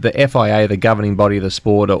FIA, the governing body of the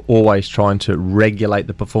sport, are always trying to regulate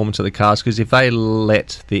the performance of the cars, because if they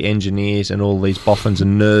let the engineers and all these boffins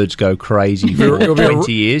and nerds go crazy for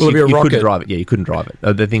 20 years, you couldn't drive it. Yeah, you couldn't drive it.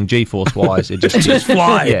 The thing, G-force-wise, it just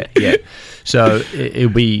fly. Yeah. So it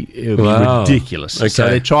would be ridiculous. Okay. So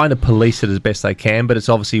they're trying to police it as best they can, but it's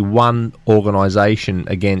obviously one organisation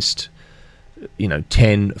against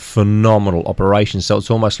 10 phenomenal operations, so it's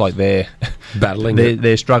almost like they're battling.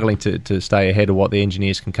 They're struggling to stay ahead of what the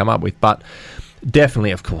engineers can come up with. But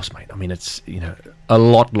definitely, of course, mate. I mean, it's a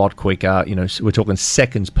lot quicker. We're talking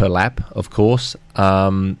seconds per lap, of course.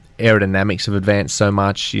 Aerodynamics have advanced so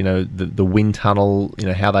much. The wind tunnel.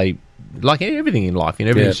 How they. Like everything in life,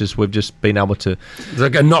 everything's just, we've just been able to. It's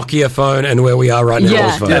like a Nokia phone, and where we are right now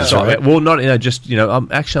is phone. That's right. Well, not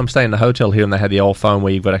I'm staying in the hotel here, and they had the old phone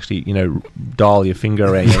where you've got to actually dial your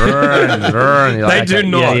finger and they do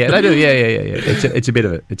not. Yeah, they do. Yeah. It's a bit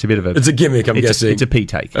of it. It's a gimmick. I'm guessing it's a P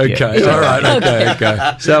take. Okay, all right.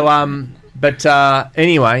 Okay. So But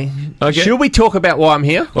anyway, should we talk about why I'm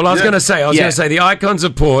here? Well, I was going to say, the Icons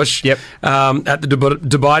of Porsche at the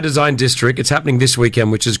Dubai Design District. It's happening this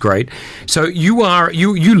weekend, which is great. So you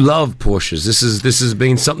love Porsches. This has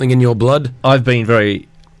been something in your blood. I've been very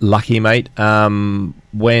lucky, mate.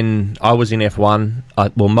 When I was in F1,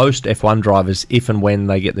 most F1 drivers, if and when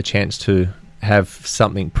they get the chance to have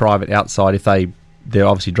something private outside, if they they're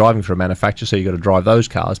obviously driving for a manufacturer, so you've got to drive those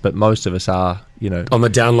cars. But most of us are, on the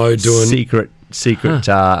download doing secret.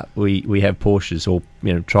 We have Porsches, or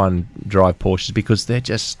try and drive Porsches because they're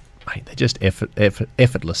just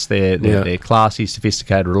effortless. They're classy,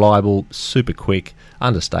 sophisticated, reliable, super quick,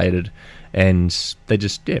 understated, and they're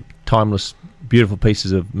just timeless, beautiful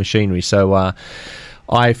pieces of machinery. So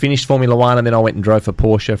I finished Formula One, and then I went and drove for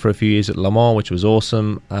Porsche for a few years at Le Mans, which was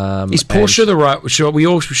awesome. Is Porsche the right? Should we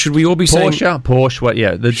all be saying Porsche? What?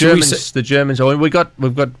 Yeah, the Germans. Oh, we've got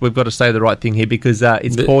to say the right thing here because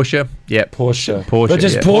it's Porsche. Yeah, Porsche. But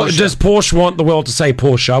does Porsche want the world to say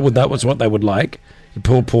Porsche? That was what they would like.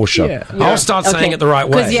 Porsche. Yeah. I'll start saying it the right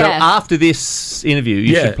way. So after this interview,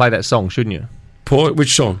 you should play that song, shouldn't you?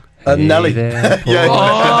 Which song? Nelly. We may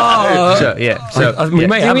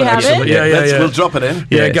have it actually. Yeah. We'll drop it in.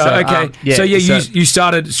 Yeah, go. Okay. You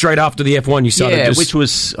started straight after the F1. You started, which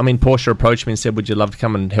was, Porsche approached me and said, "Would you love to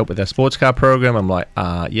come and help with our sports car program?" I'm like,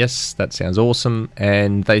 "Yes, that sounds awesome."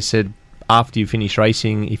 And they said, "After you finish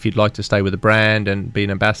racing, if you'd like to stay with the brand and be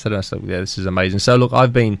an ambassador." I said, "Yeah, this is amazing." So look,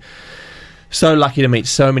 I've been so lucky to meet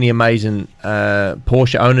so many amazing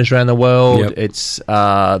Porsche owners around the world. Yep. It's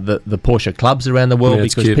the Porsche clubs around the world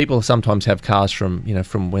because people sometimes have cars from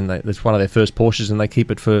when it's one of their first Porsches and they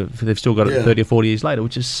keep it for they've still got it 30 or 40 years later,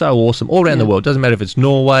 which is so awesome all around the world. Doesn't matter if it's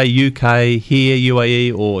Norway, UK, here,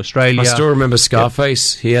 UAE, or Australia. I still remember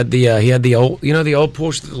Scarface. He had the old the old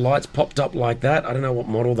Porsche that the lights popped up like that. I don't know what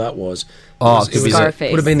model that was. It would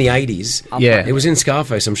have been the 80s. Yeah, it was in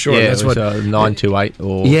Scarface, I'm sure. Yeah, that's it was 928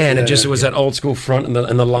 or it was that old school front and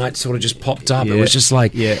the lights sort of just popped up. It was just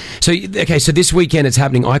like So this weekend it's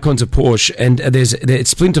happening, Icons of Porsche, and it's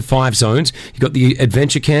split into 5 zones. You've got the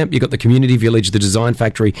Adventure Camp, you've got the Community Village, the Design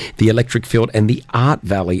Factory, the Electric Field, and the Art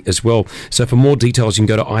Valley as well. So for more details, you can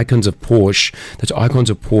go to Icons of Porsche. That's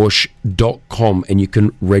iconsofporsche.com, and you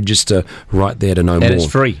can register right there to know more. And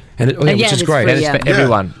it's free. Which is great. And it's for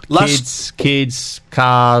everyone. Kids,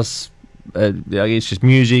 cars, it's just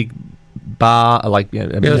music, bar,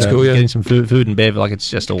 that's cool, getting some food and bev, it's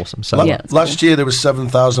just awesome. So last year there was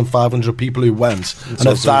 7,500 people who went, and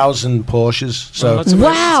 1,000 Porsches. So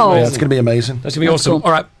wow, it's going to be amazing. That's going to be awesome. Cool.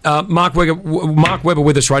 All right, Mark Webber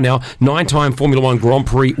with us right now, 9-time Formula One Grand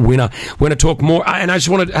Prix winner. We're going to talk more, and I just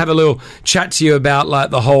wanted to have a little chat to you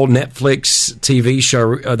about the whole Netflix TV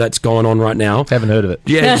show that's going on right now. Haven't heard of it.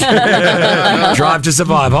 Yeah, Drive to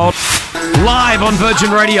Survive. Live on Virgin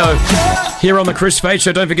Radio here on the Chris Fade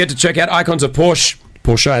Show. Don't forget to check out Icons of Porsche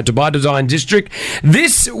at Dubai Design District.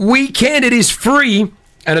 This weekend it is free,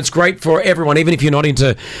 and it's great for everyone, even if you're not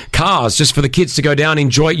into cars, just for the kids to go down,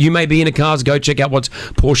 enjoy it. You may be into cars, go check out what's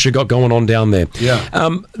Porsche got going on down there. Yeah.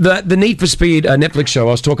 The Need for Speed Netflix show,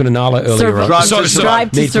 I was talking to Nala earlier. Drive to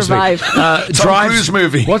Survive. Tom Cruise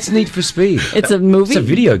movie. What's Need for Speed? It's a movie. It's a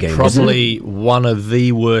video game. Probably one of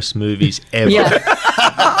the worst movies ever.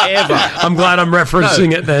 Ever. I'm glad I'm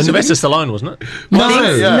referencing it then. Sylvester Stallone, wasn't it?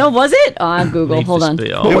 No, was it? Google. Hold on.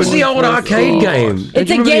 It was the old arcade game.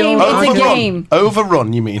 It's a game. It's a game.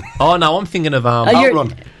 Overrun, you mean? Oh no, I'm thinking of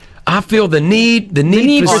Outrun. I feel the need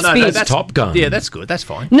for Speed. That's Top Gun. Yeah, that's good. That's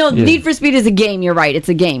fine. No, Need for Speed is a game. You're right. It's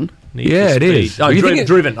a game. It is. Oh,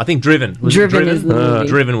 Driven. I think Driven. Driven is the movie.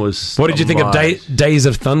 Driven was. What did you think of Days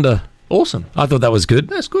of Thunder? Awesome. I thought that was good.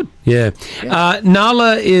 That's good. Yeah.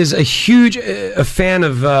 Nala is a huge fan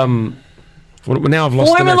of. Now I've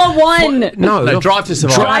lost Formula One. No, Drive to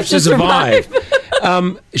Survive. Drive to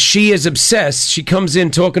Survive. She is obsessed. She comes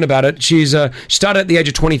in talking about it. She's started at the age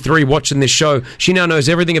of 23 watching this show. She now knows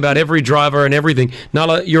everything about every driver and everything.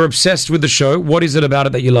 Nala, you're obsessed with the show. What is it about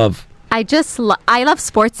it that you love? I love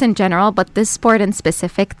sports in general, but this sport in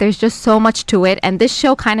specific, there's just so much to it, and this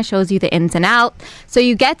show kind of shows you the ins and outs, so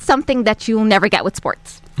you get something that you'll never get with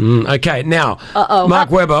sports. Okay, now,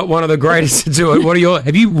 Mark Webber, one of the greatest to do it.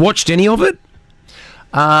 Have you watched any of it?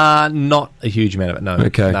 Not a huge amount of it, no.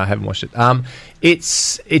 Okay. No, I haven't watched it.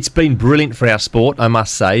 It's been brilliant for our sport, I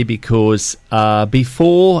must say, because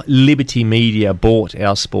before Liberty Media bought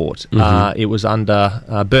our sport, it was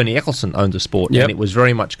under Bernie Ecclestone owned the sport, and it was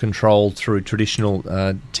very much controlled through traditional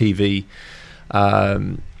TV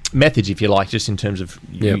methods, if you like, just in terms of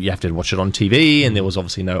you have to watch it on TV, and there was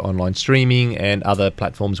obviously no online streaming and other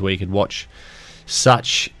platforms where you could watch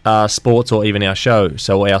such sports or even our show,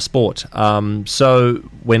 so our sport. So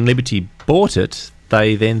when Liberty bought it,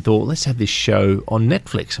 they then thought, let's have this show on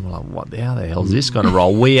Netflix. And we're like, how the hell is this going to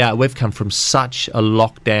roll? We've come from such a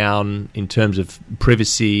lockdown in terms of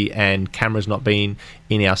privacy and cameras not being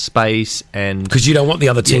in our space, and because you don't want the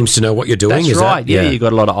other teams to know what you're doing. That's is right. That? Yeah, you've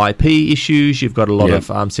got a lot of IP issues. You've got a lot of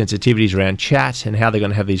sensitivities around chat and how they're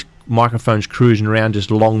going to have these microphones cruising around,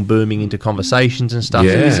 just long booming into conversations and stuff.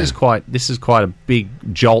 Yeah. So this is quite a big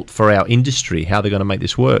jolt for our industry. How they're going to make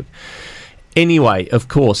this work. Anyway, of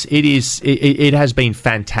course, it has been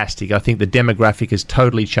fantastic. I think the demographic has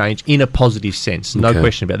totally changed in a positive sense. No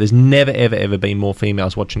question about it. There's never, ever, ever been more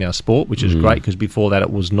females watching our sport, which is great, because before that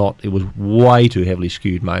it was not. It was way too heavily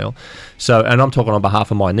skewed male. So, and I'm talking on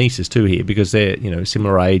behalf of my nieces too here, because they're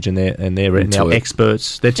similar age and they're now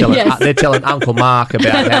experts. They're telling Uncle Mark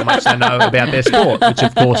about how much they know about their sport, which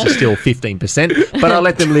of course is still 15%. But I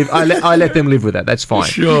let them live. I let them live with that. That's fine.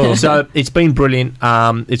 Sure. So it's been brilliant.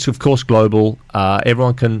 It's of course global.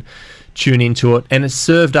 Everyone can tune into it, and it's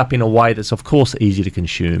served up in a way that's of course easy to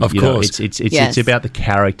consume. Of course. It's about the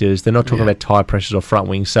characters. They're not talking about tire pressures or front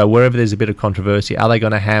wings. So wherever there's a bit of controversy, are they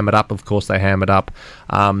going to ham it up? Of course they ham it up.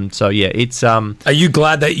 It's Are you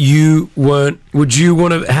glad that you weren't? Would you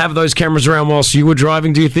want to have those cameras around whilst you were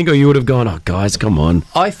driving, do you think, or you would have gone, oh guys, come on?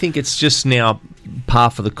 I think it's just now par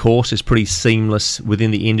for the course. It's pretty seamless within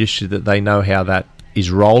the industry that they know how that is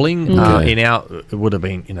rolling. It would have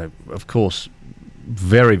been, of course,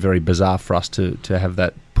 very, very bizarre for us to have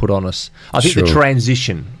that put on us. I think the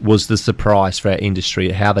transition was the surprise for our industry,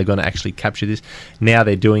 how they're going to actually capture this. Now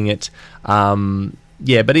they're doing it.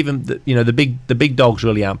 But even the big dogs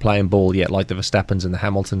really aren't playing ball yet, like the Verstappens and the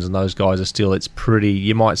Hamiltons and those guys are still. It's pretty.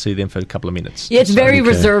 You might see them for a couple of minutes. Yeah, it's very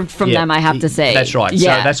reserved from them, I have to say. That's right.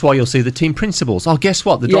 Yeah. So that's why you'll see the team principals. Oh, guess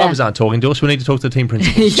what? The drivers aren't talking to us. We need to talk to the team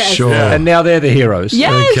principals. Yes. Sure. And now they're the heroes.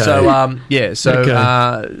 Yes.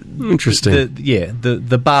 Okay. Interesting.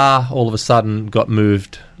 The bar all of a sudden got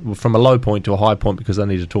moved from a low point to a high point because they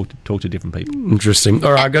need to talk to different people. Interesting.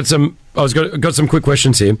 All right, I've got some quick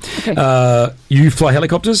questions here. Okay. You fly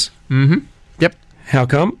helicopters? Mm-hmm. Yep. How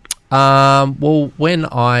come? Well, when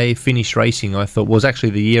I finished racing, I thought was actually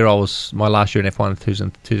the year my last year in F1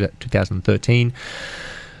 2013.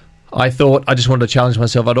 I thought I just wanted to challenge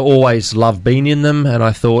myself. I'd always loved being in them, and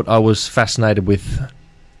I thought I was fascinated with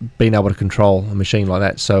being able to control a machine like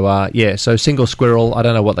that. So single squirrel, I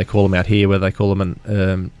don't know what they call them out here, whether they call them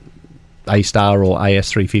an A-Star or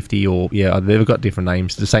AS350 or they've got different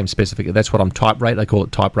names, the same specific. That's what I'm type rate. They call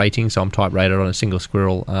it type rating. So I'm type rated on a single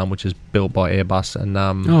squirrel, which is built by Airbus, and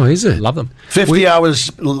is it? Love them. 50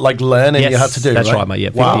 hours learning you had to do. That's right, mate. Yeah,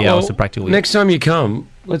 50 hours of practical. Next time you come,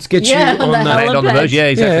 let's get you on on that. On the verge. Yeah,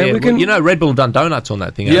 exactly. Yeah, Red Bull done donuts on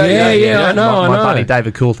that thing. Yeah, I know. My buddy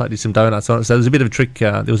David Coulthard did some donuts on it. So there's a bit of a trick.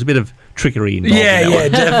 There was a bit of trickery involved.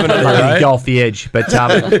 Definitely. Right? Go off the edge. But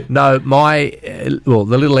no,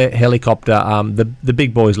 the little helicopter, the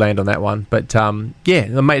big boys land on that one. But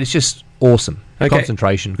mate, it's just awesome. Okay.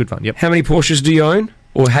 Concentration, good fun. Yep. How many Porsches do you own?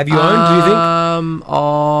 Or have you owned, do you think?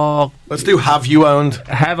 Let's do have you owned.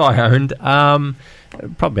 Have I owned?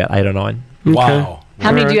 Probably about 8 or 9. Okay. Wow.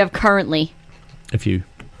 How many do you have currently? A few.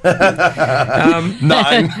 9. 10.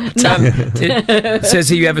 It says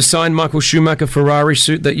here you have a signed Michael Schumacher Ferrari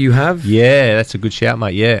suit that you have. Yeah, that's a good shout,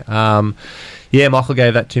 mate. Yeah. Michael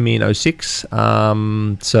gave that to me in 2006.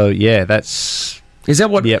 That's... Is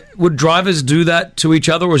that what... Would drivers do that to each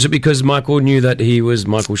other, or is it because Michael knew that he was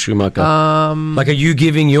Michael Schumacher? Are you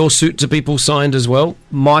giving your suit to people signed as well?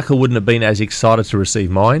 Michael wouldn't have been as excited to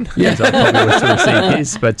receive mine as I probably was to receive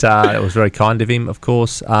his, but it was very kind of him, of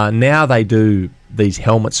course. Now they do these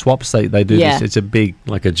helmet swaps. They do this. It's a big...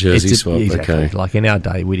 Like a jersey swap, exactly. okay. Like in our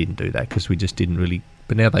day, we didn't do that because we just didn't really...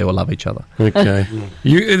 But now they all love each other. Okay.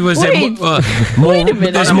 Wait a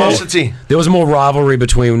minute. There was more rivalry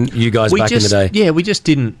between you guys back in the day. Yeah, we just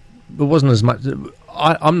didn't... It wasn't as much...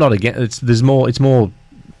 I'm not against... It's more...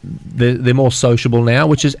 They're more sociable now,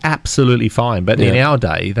 which is absolutely fine. But in our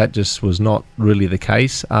day, that just was not really the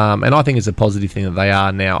case. And I think it's a positive thing that they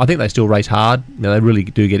are now. I think they still race hard. They really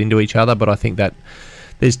do get into each other. But I think that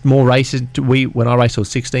there's more races. When I raced, it was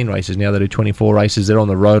 16 races. Now they do 24 races. They're on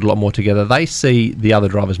the road a lot more together. They see the other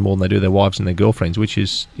drivers more than they do their wives and their girlfriends, which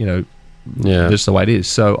is, just the way it is.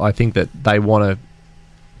 So I think that they want to...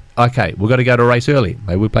 Okay, we've got to go to a race early.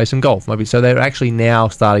 Maybe we play some golf. So they're actually now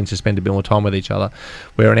starting to spend a bit more time with each other,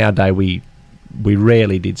 where in our day we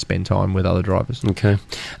rarely did spend time with other drivers. Okay.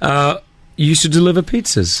 You used to deliver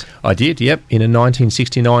pizzas? I did, yep. In a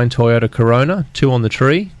 1969 Toyota Corona, 2 on the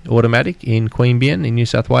tree, automatic, in Queanbeyan in New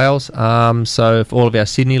South Wales. So for all of our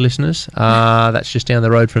Sydney listeners, that's just down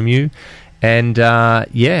the road from you. And,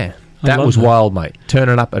 That was wild, mate.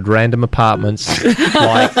 Turning up at random apartments,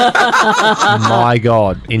 like, my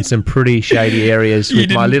God, in some pretty shady areas.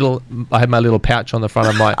 With I had my little pouch on the front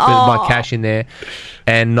of my cash in there,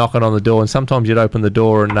 and knocking on the door. And sometimes you'd open the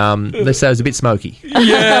door, and let's say it was a bit smoky.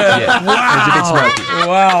 Yeah. Wow. It was a bit smoky.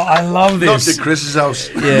 Wow, I love this. Not at Chris's house.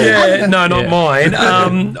 Yeah, no, not mine.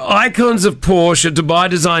 Icons of Porsche at Dubai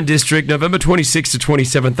Design District, November 26th to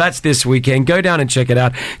 27th. That's this weekend. Go down and check it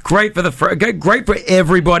out. Great for great for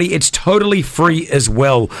everybody. It's totally free as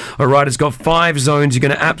well. All right, it's got 5 zones. You're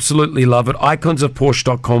going to absolutely love it.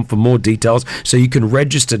 Iconsofporsche.com for more details, so you can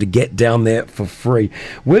register to get down there for free.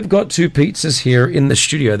 We've got 2 pizzas here in the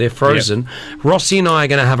studio. They're frozen. Yep. Rossi and I are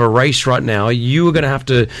going to have a race right now. You are going to have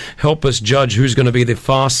to help us judge who's going to be the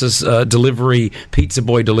fastest pizza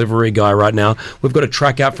boy delivery guy right now. We've got a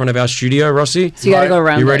track out front of our studio, Rossi. So you got to go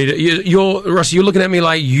around. You ready to? Rossi, you're looking at me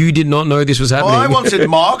like you did not know this was happening. I wanted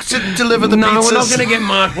Mark to deliver the pizzas. No, we're not going to get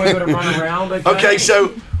Mark. We're going to run around. Okay,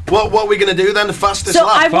 so what are we going to do then? The fastest So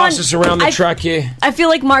lap? Fastest around the track here. I feel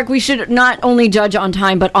like, Mark, we should not only judge on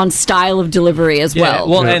time, but on style of delivery as well.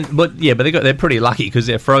 But they're pretty lucky because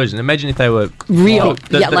they're frozen. Imagine if they were real.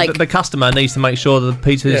 The customer needs to make sure that the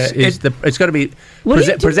pizza it's got to be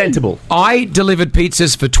presentable. I delivered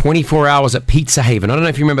pizzas for 24 hours at Pizza Haven. I don't know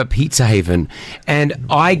if you remember Pizza Haven, and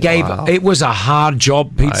it was a hard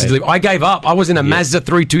job pizza delivery. I gave up. I was in a Mazda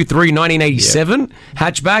 323 1987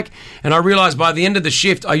 hatchback, and I realized by the end of the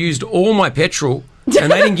shift I used all my petrol,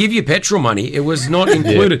 and they didn't give you petrol money. It was not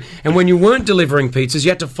included. And when you weren't delivering pizzas, you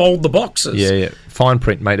had to fold the boxes. Yeah. Fine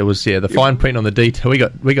print, mate. It was the fine print on the detail.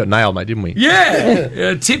 We got nailed, mate, didn't we?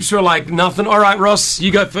 Yeah. Tips were like nothing. All right, Ross,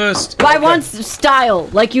 you go first. But I want style.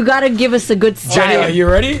 Like, you got to give us a good style. Jenny, are you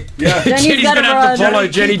ready? Yeah. Jenny's going to have to follow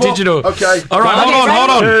Jenny Digital. Okay. All right,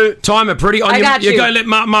 hold on. Timer, pretty. I got you. Go, let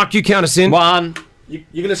Mark, you count us in. 1. You're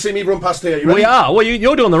going to see me run past here. You ready? We are. Well,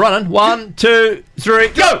 you're doing the running. 1, 2, 3,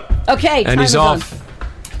 go! Okay, and he's off.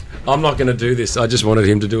 I'm not going to do this. I just wanted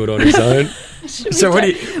him to do it on his own. So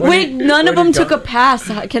none of them took a pass.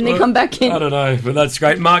 Can they come back in? I don't know, but that's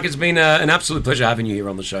great. Mark, it's been an absolute pleasure having you here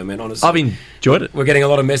on the show, man, honestly. I've enjoyed it. We're getting a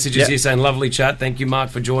lot of messages here saying lovely chat. Thank you, Mark,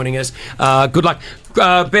 for joining us. Good luck.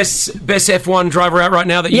 Best F1 driver out right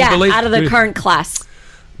now that you believe? Out of the current class.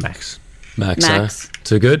 Max.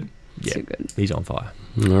 Too good? Yeah. Too good. He's on fire.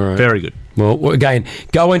 All right. Very good. Well, again,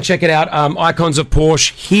 go and check it out. Icons of Porsche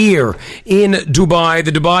here in Dubai,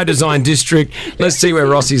 the Dubai Design District. Let's see where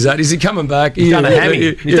Rossi's at. Is he coming back? He's done a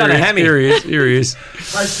hammy. Here he is.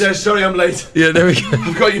 Hi, sir. Sorry I'm late. Yeah, there we go.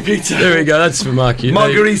 I've got your pizza. There we go. That's for Mark.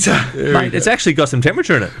 Margarita. Mate, it's actually got some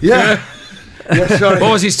temperature in it. Yeah. Sorry.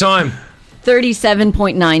 What was his time?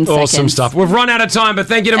 37.9 seconds. Awesome stuff. We've run out of time, but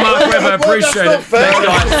thank you to Mark Webber. Appreciate it. Thanks,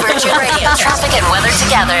 guys. Virgin Radio traffic and weather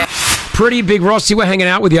together. Pretty big Rossi, we're hanging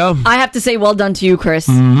out with you. I have to say well done to you, Chris,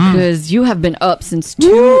 because you have been up since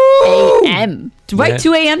 2 a.m. Right,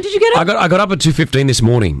 2 a.m. Did you get up? I got up at 2:15 this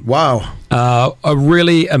morning. Wow. A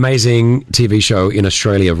really amazing TV show in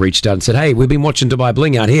Australia reached out and said, hey, we've been watching Dubai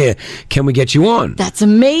Bling out here. Can we get you on? That's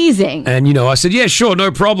amazing. And, I said, yeah, sure,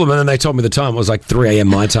 no problem. And then they told me the time. It was like 3 a.m.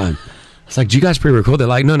 my time. It's like, do you guys pre-record? They're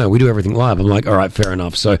like, no, we do everything live. I'm like, all right, fair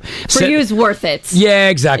enough. So for you, it's worth it. Yeah,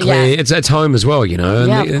 exactly. Yeah. It's home as well,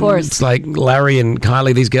 Yeah, of course. It's like Larry and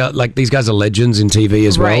Kylie. These guys are legends in TV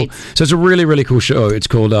as well. So it's a really, really cool show. It's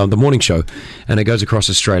called The Morning Show, and it goes across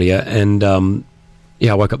Australia. And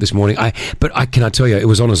I woke up this morning. But can I tell you, it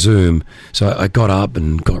was on a Zoom. So I got up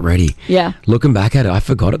and got ready. Yeah. Looking back at it, I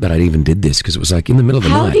forgot that I even did this because it was like in the middle of the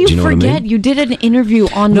night. How do you know forget? what I mean? You did an interview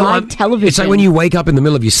on live television. It's like when you wake up in the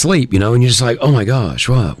middle of your sleep, and you're just like, oh my gosh,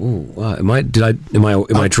 what? Am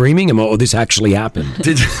I dreaming? Or this actually happened?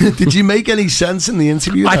 Did you make any sense in the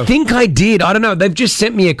interview? I think I did. I don't know. They've just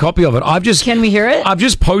sent me a copy of it. Can we hear it? I've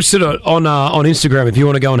just posted it on Instagram. If you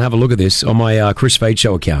want to go and have a look at this on my Chris Fade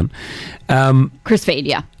Show account. Chris Fade,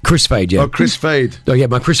 yeah. Chris Fade, yeah. Oh, Chris Fade. Oh, yeah,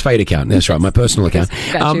 my Chris Fade account. That's right, my personal account.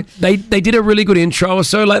 They did a really good intro.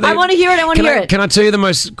 So I want to hear it. Can I tell you the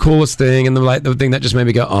most coolest thing and the thing that just made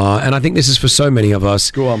me go, and I think this is for so many of us.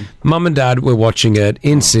 Go on. Mum and Dad were watching it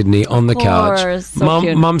in Sydney on the couch.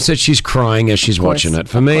 So Mum said she's crying as she's watching it.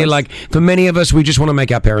 For me, for many of us, we just want to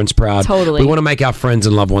make our parents proud. Totally. We want to make our friends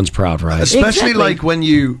and loved ones proud, right? Especially when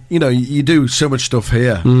you do so much stuff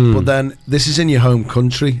here, but then this is in your home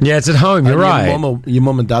country. Yeah, it's at home. You're right. Your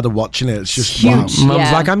mum and dad are watching it. It's just huge. Wow.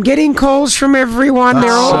 Mum's like, I'm getting calls from everyone.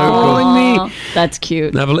 They're all calling me. That's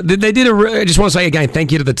cute. I just want to say again,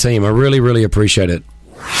 thank you to the team. I really, really appreciate it.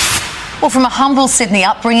 Well, from a humble Sydney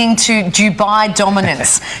upbringing to Dubai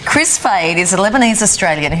dominance, Chris Fade is a Lebanese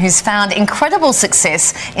Australian who's found incredible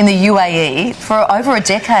success in the UAE for over a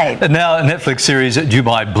decade. And now a Netflix series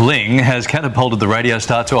Dubai Bling has catapulted the radio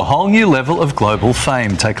star to a whole new level of global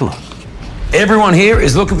fame. Take a look. Everyone here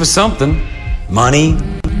is looking for something. Money,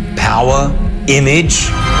 power, image.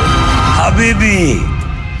 Habibi,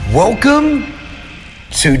 welcome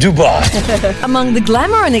to Dubai. Among the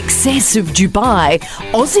glamour and excess of Dubai,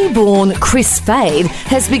 Aussie-born Chris Fade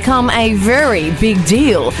has become a very big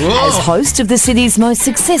deal as host of the city's most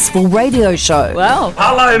successful radio show. Wow.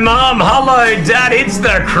 Hello, Mum. Hello, Dad. It's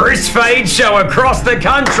the Chris Fade Show across the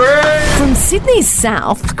country. From Sydney's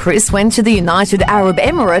south, Chris went to the United Arab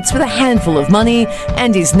Emirates with a handful of money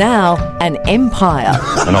and is now an empire.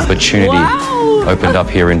 An opportunity opened up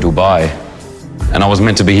here in Dubai, and I was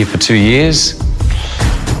meant to be here for 2 years.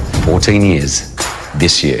 14 years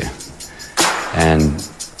this year. And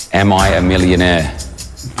am I a millionaire?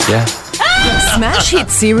 Yeah. Smash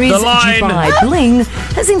hit series Dubai Bling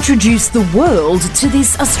has introduced the world to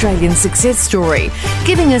this Australian success story,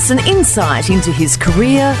 giving us an insight into his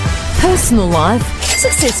career, personal life,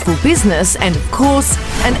 successful business, and of course,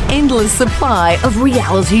 an endless supply of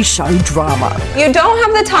reality show drama. You don't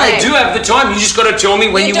have the time. I do have the time. You just got to tell me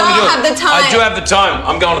when you want to do it. You don't have the time. I do have the time.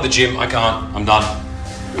 I'm going to the gym. I can't. I'm done.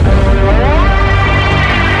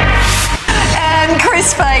 And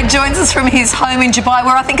Chris Fade joins us from his home in Dubai,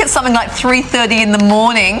 where I think it's something like 3:30 in the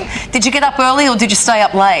morning. Did you get up early or did you stay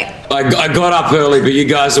up late? I got up early, but you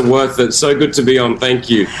guys are worth it. So good to be on. Thank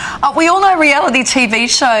you. We all know reality TV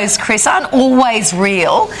shows, Chris, aren't always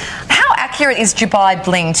real. How accurate is Dubai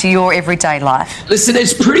Bling to your everyday life? Listen,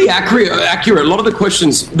 it's pretty accurate. A lot of the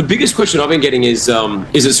questions, the biggest question I've been getting is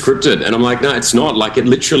it scripted? And I'm like, no, it's not. Like, it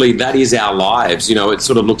literally, that is our lives. You know, it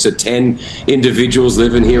sort of looks at 10 individuals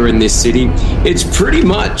living here in this city. It's pretty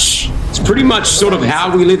much sort of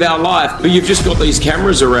how we live our life. But you've just got these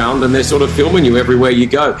cameras around and they're sort of filming you everywhere you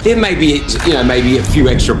go. There may be, maybe a few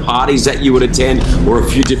extra parties that you would attend or a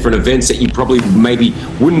few different events that you probably maybe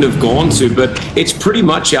wouldn't have gone to, but it's pretty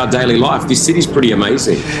much our daily life. This city's pretty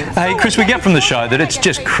amazing. Hey, Chris, we get from the show that it's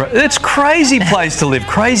just it's crazy place to live,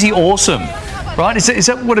 crazy awesome, right? Is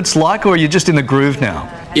that what it's like, or are you just in the groove now?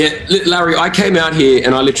 Yeah, Larry, I came out here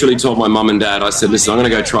and I literally told my mum and dad, I said, listen, I'm going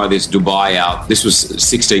to go try this Dubai out. This was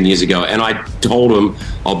 16 years ago. And I told them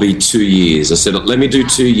I'll be 2 years. I said, let me do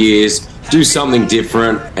 2 years, do something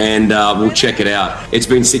different, and we'll check it out. It's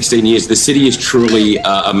been 16 years. The city is truly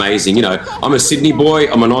amazing. You know, I'm a Sydney boy,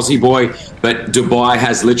 I'm an Aussie boy, but Dubai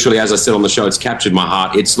has literally, as I said on the show, it's captured my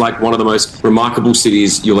heart. It's like one of the most remarkable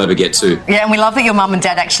cities you'll ever get to. Yeah, and we love that your mum and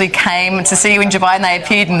dad actually came to see you in Dubai and they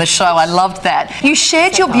appeared in the show. I loved that. You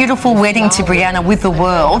shared your beautiful wedding to Brianna with the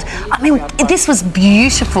world. I mean, this was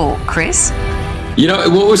beautiful, Chris. You know,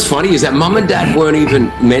 what was funny is that mum and dad weren't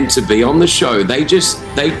even meant to be on the show. They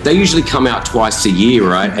usually come out twice a year,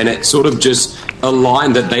 right? And it sort of just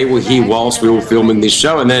aligned that they were here whilst we were filming this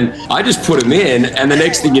show. And then I just put them in, and the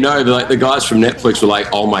next thing you know, the guys from Netflix were like,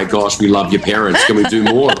 oh my gosh, we love your parents. Can we do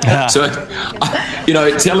more? So,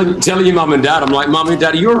 telling your mum and dad, I'm like, mum and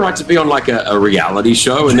dad, are you all right to be on like a reality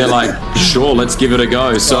show? And they're like, sure, let's give it a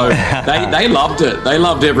go. So they loved it. They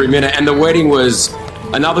loved every minute. And the wedding was...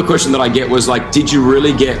 Another question that I get was like, did you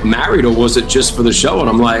really get married or was it just for the show? And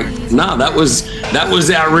I'm like, nah, that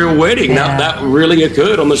was our real wedding. Yeah. That really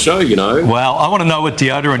occurred on the show, you know. Wow, I want to know what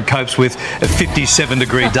deodorant copes with a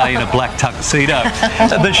 57-degree day in a black tuxedo.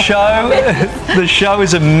 The show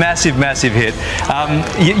is a massive, massive hit.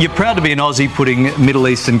 You're proud to be an Aussie putting Middle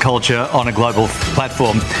Eastern culture on a global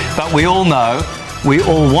platform, but we all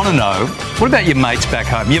want to know, what about your mates back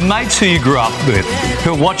home? Your mates who you grew up with,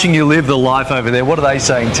 who are watching you live the life over there, what are they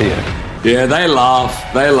saying to you? Yeah, they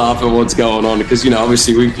laugh. They laugh at what's going on because,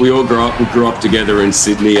 obviously we all grew up together in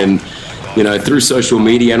Sydney, and, through social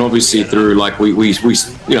media and obviously through, like, we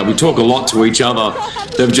talk a lot to each other.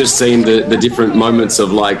 They've just seen the different moments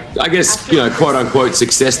of, like, I guess, quote unquote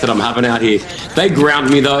success that I'm having out here. They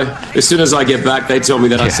ground me though. As soon as I get back, they tell me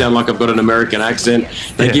that I sound like I've got an American accent.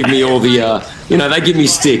 They give me all the, they give me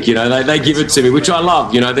stick, they give it to me, which I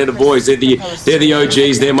love. They're the boys, they're the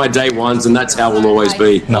OGs, they're my day ones, and that's how we'll always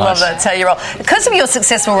be. Nice. I love that, tell you all. Because of your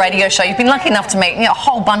successful radio show, you've been lucky enough to meet a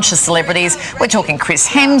whole bunch of celebrities. We're talking Chris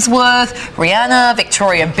Hemsworth, Rihanna,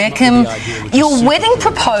 Victoria Beckham. Your wedding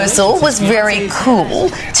proposal was very cool.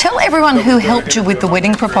 Tell everyone who helped you with the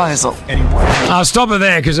wedding proposal. I'll stop it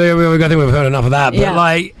there because I think we've heard enough of that.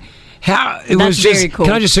 But how it was just very cool.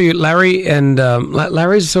 Can I just say, Larry and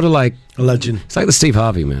Larry's sort of like A legend. It's like the Steve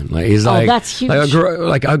Harvey, man. Like he's Oh, like, that's huge.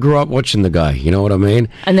 Like I grew up watching the guy. You know what I mean?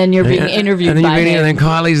 And then you're being interviewed and by him. And then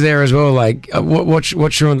Kylie's there as well. Like,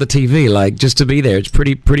 what's her on the TV? Like, just to be there, it's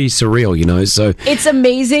pretty surreal, you know. So It's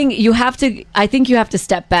amazing. I think you have to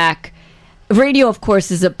step back. Radio, of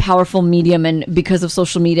course, is a powerful medium, and because of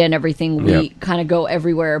social media and everything, we kind of go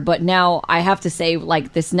everywhere. But now I have to say,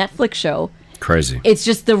 like this Netflix show, crazy. It's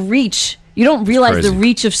just the reach. You don't realize Crazy. the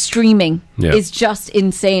reach of streaming Yeah. is just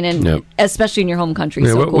insane, and especially in your home country.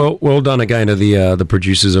 Yeah, so cool. well done again to the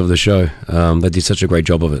producers of the show. They did such a great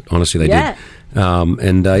job of it. Honestly, they Yeah.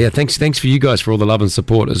 did. Thanks for you guys for all the love and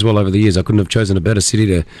support as well over the years. I couldn't have chosen a better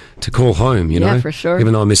city to call home. You know, Yeah, for sure.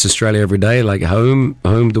 Even though I miss Australia every day, like home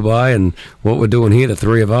Dubai, and what we're doing here, the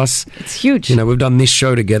three of us, it's huge. You know, we've done this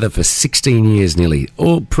show together for 16 years nearly.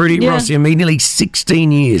 All pretty Yeah. Rossi and me, nearly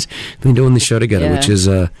 16 years. Been doing this show together, Yeah. which is.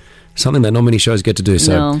 Something that not many shows get to do.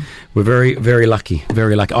 So No. we're very, very lucky.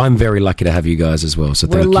 Very lucky. I'm very lucky to have you guys as well. So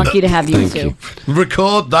We're thank you. lucky to have you Thank too.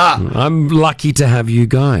 Record that. I'm lucky to have you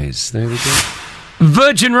guys. There we go.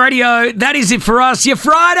 Virgin Radio, that is it for us. Your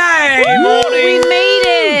Friday morning. We made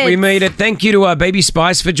it. We made it. Thank you to Baby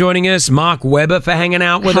Spice for joining us. Mark Webber for hanging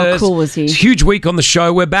out with How us. cool was he? It's a huge week on the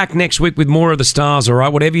show. We're back next week with more of the stars, all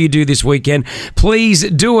right? Whatever you do this weekend, please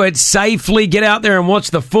do it safely. Get out there and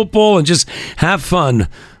watch the football and just have fun.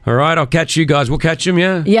 All right, I'll catch you guys. We'll catch them,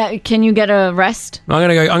 yeah? Yeah, can you get a rest? I'm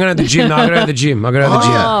gonna go to the gym. No, I'm gonna go to the gym. I'm gonna go to the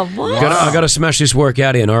gym. Oh, what? I gotta smash this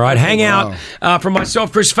workout in. All right, hang out from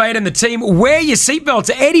myself, Chris Fade, and the team. Wear your seatbelts.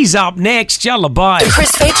 Eddie's up next. Yalla, bye. The Chris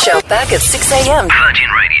Fade Show back at 6 a.m. Virgin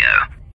Radio.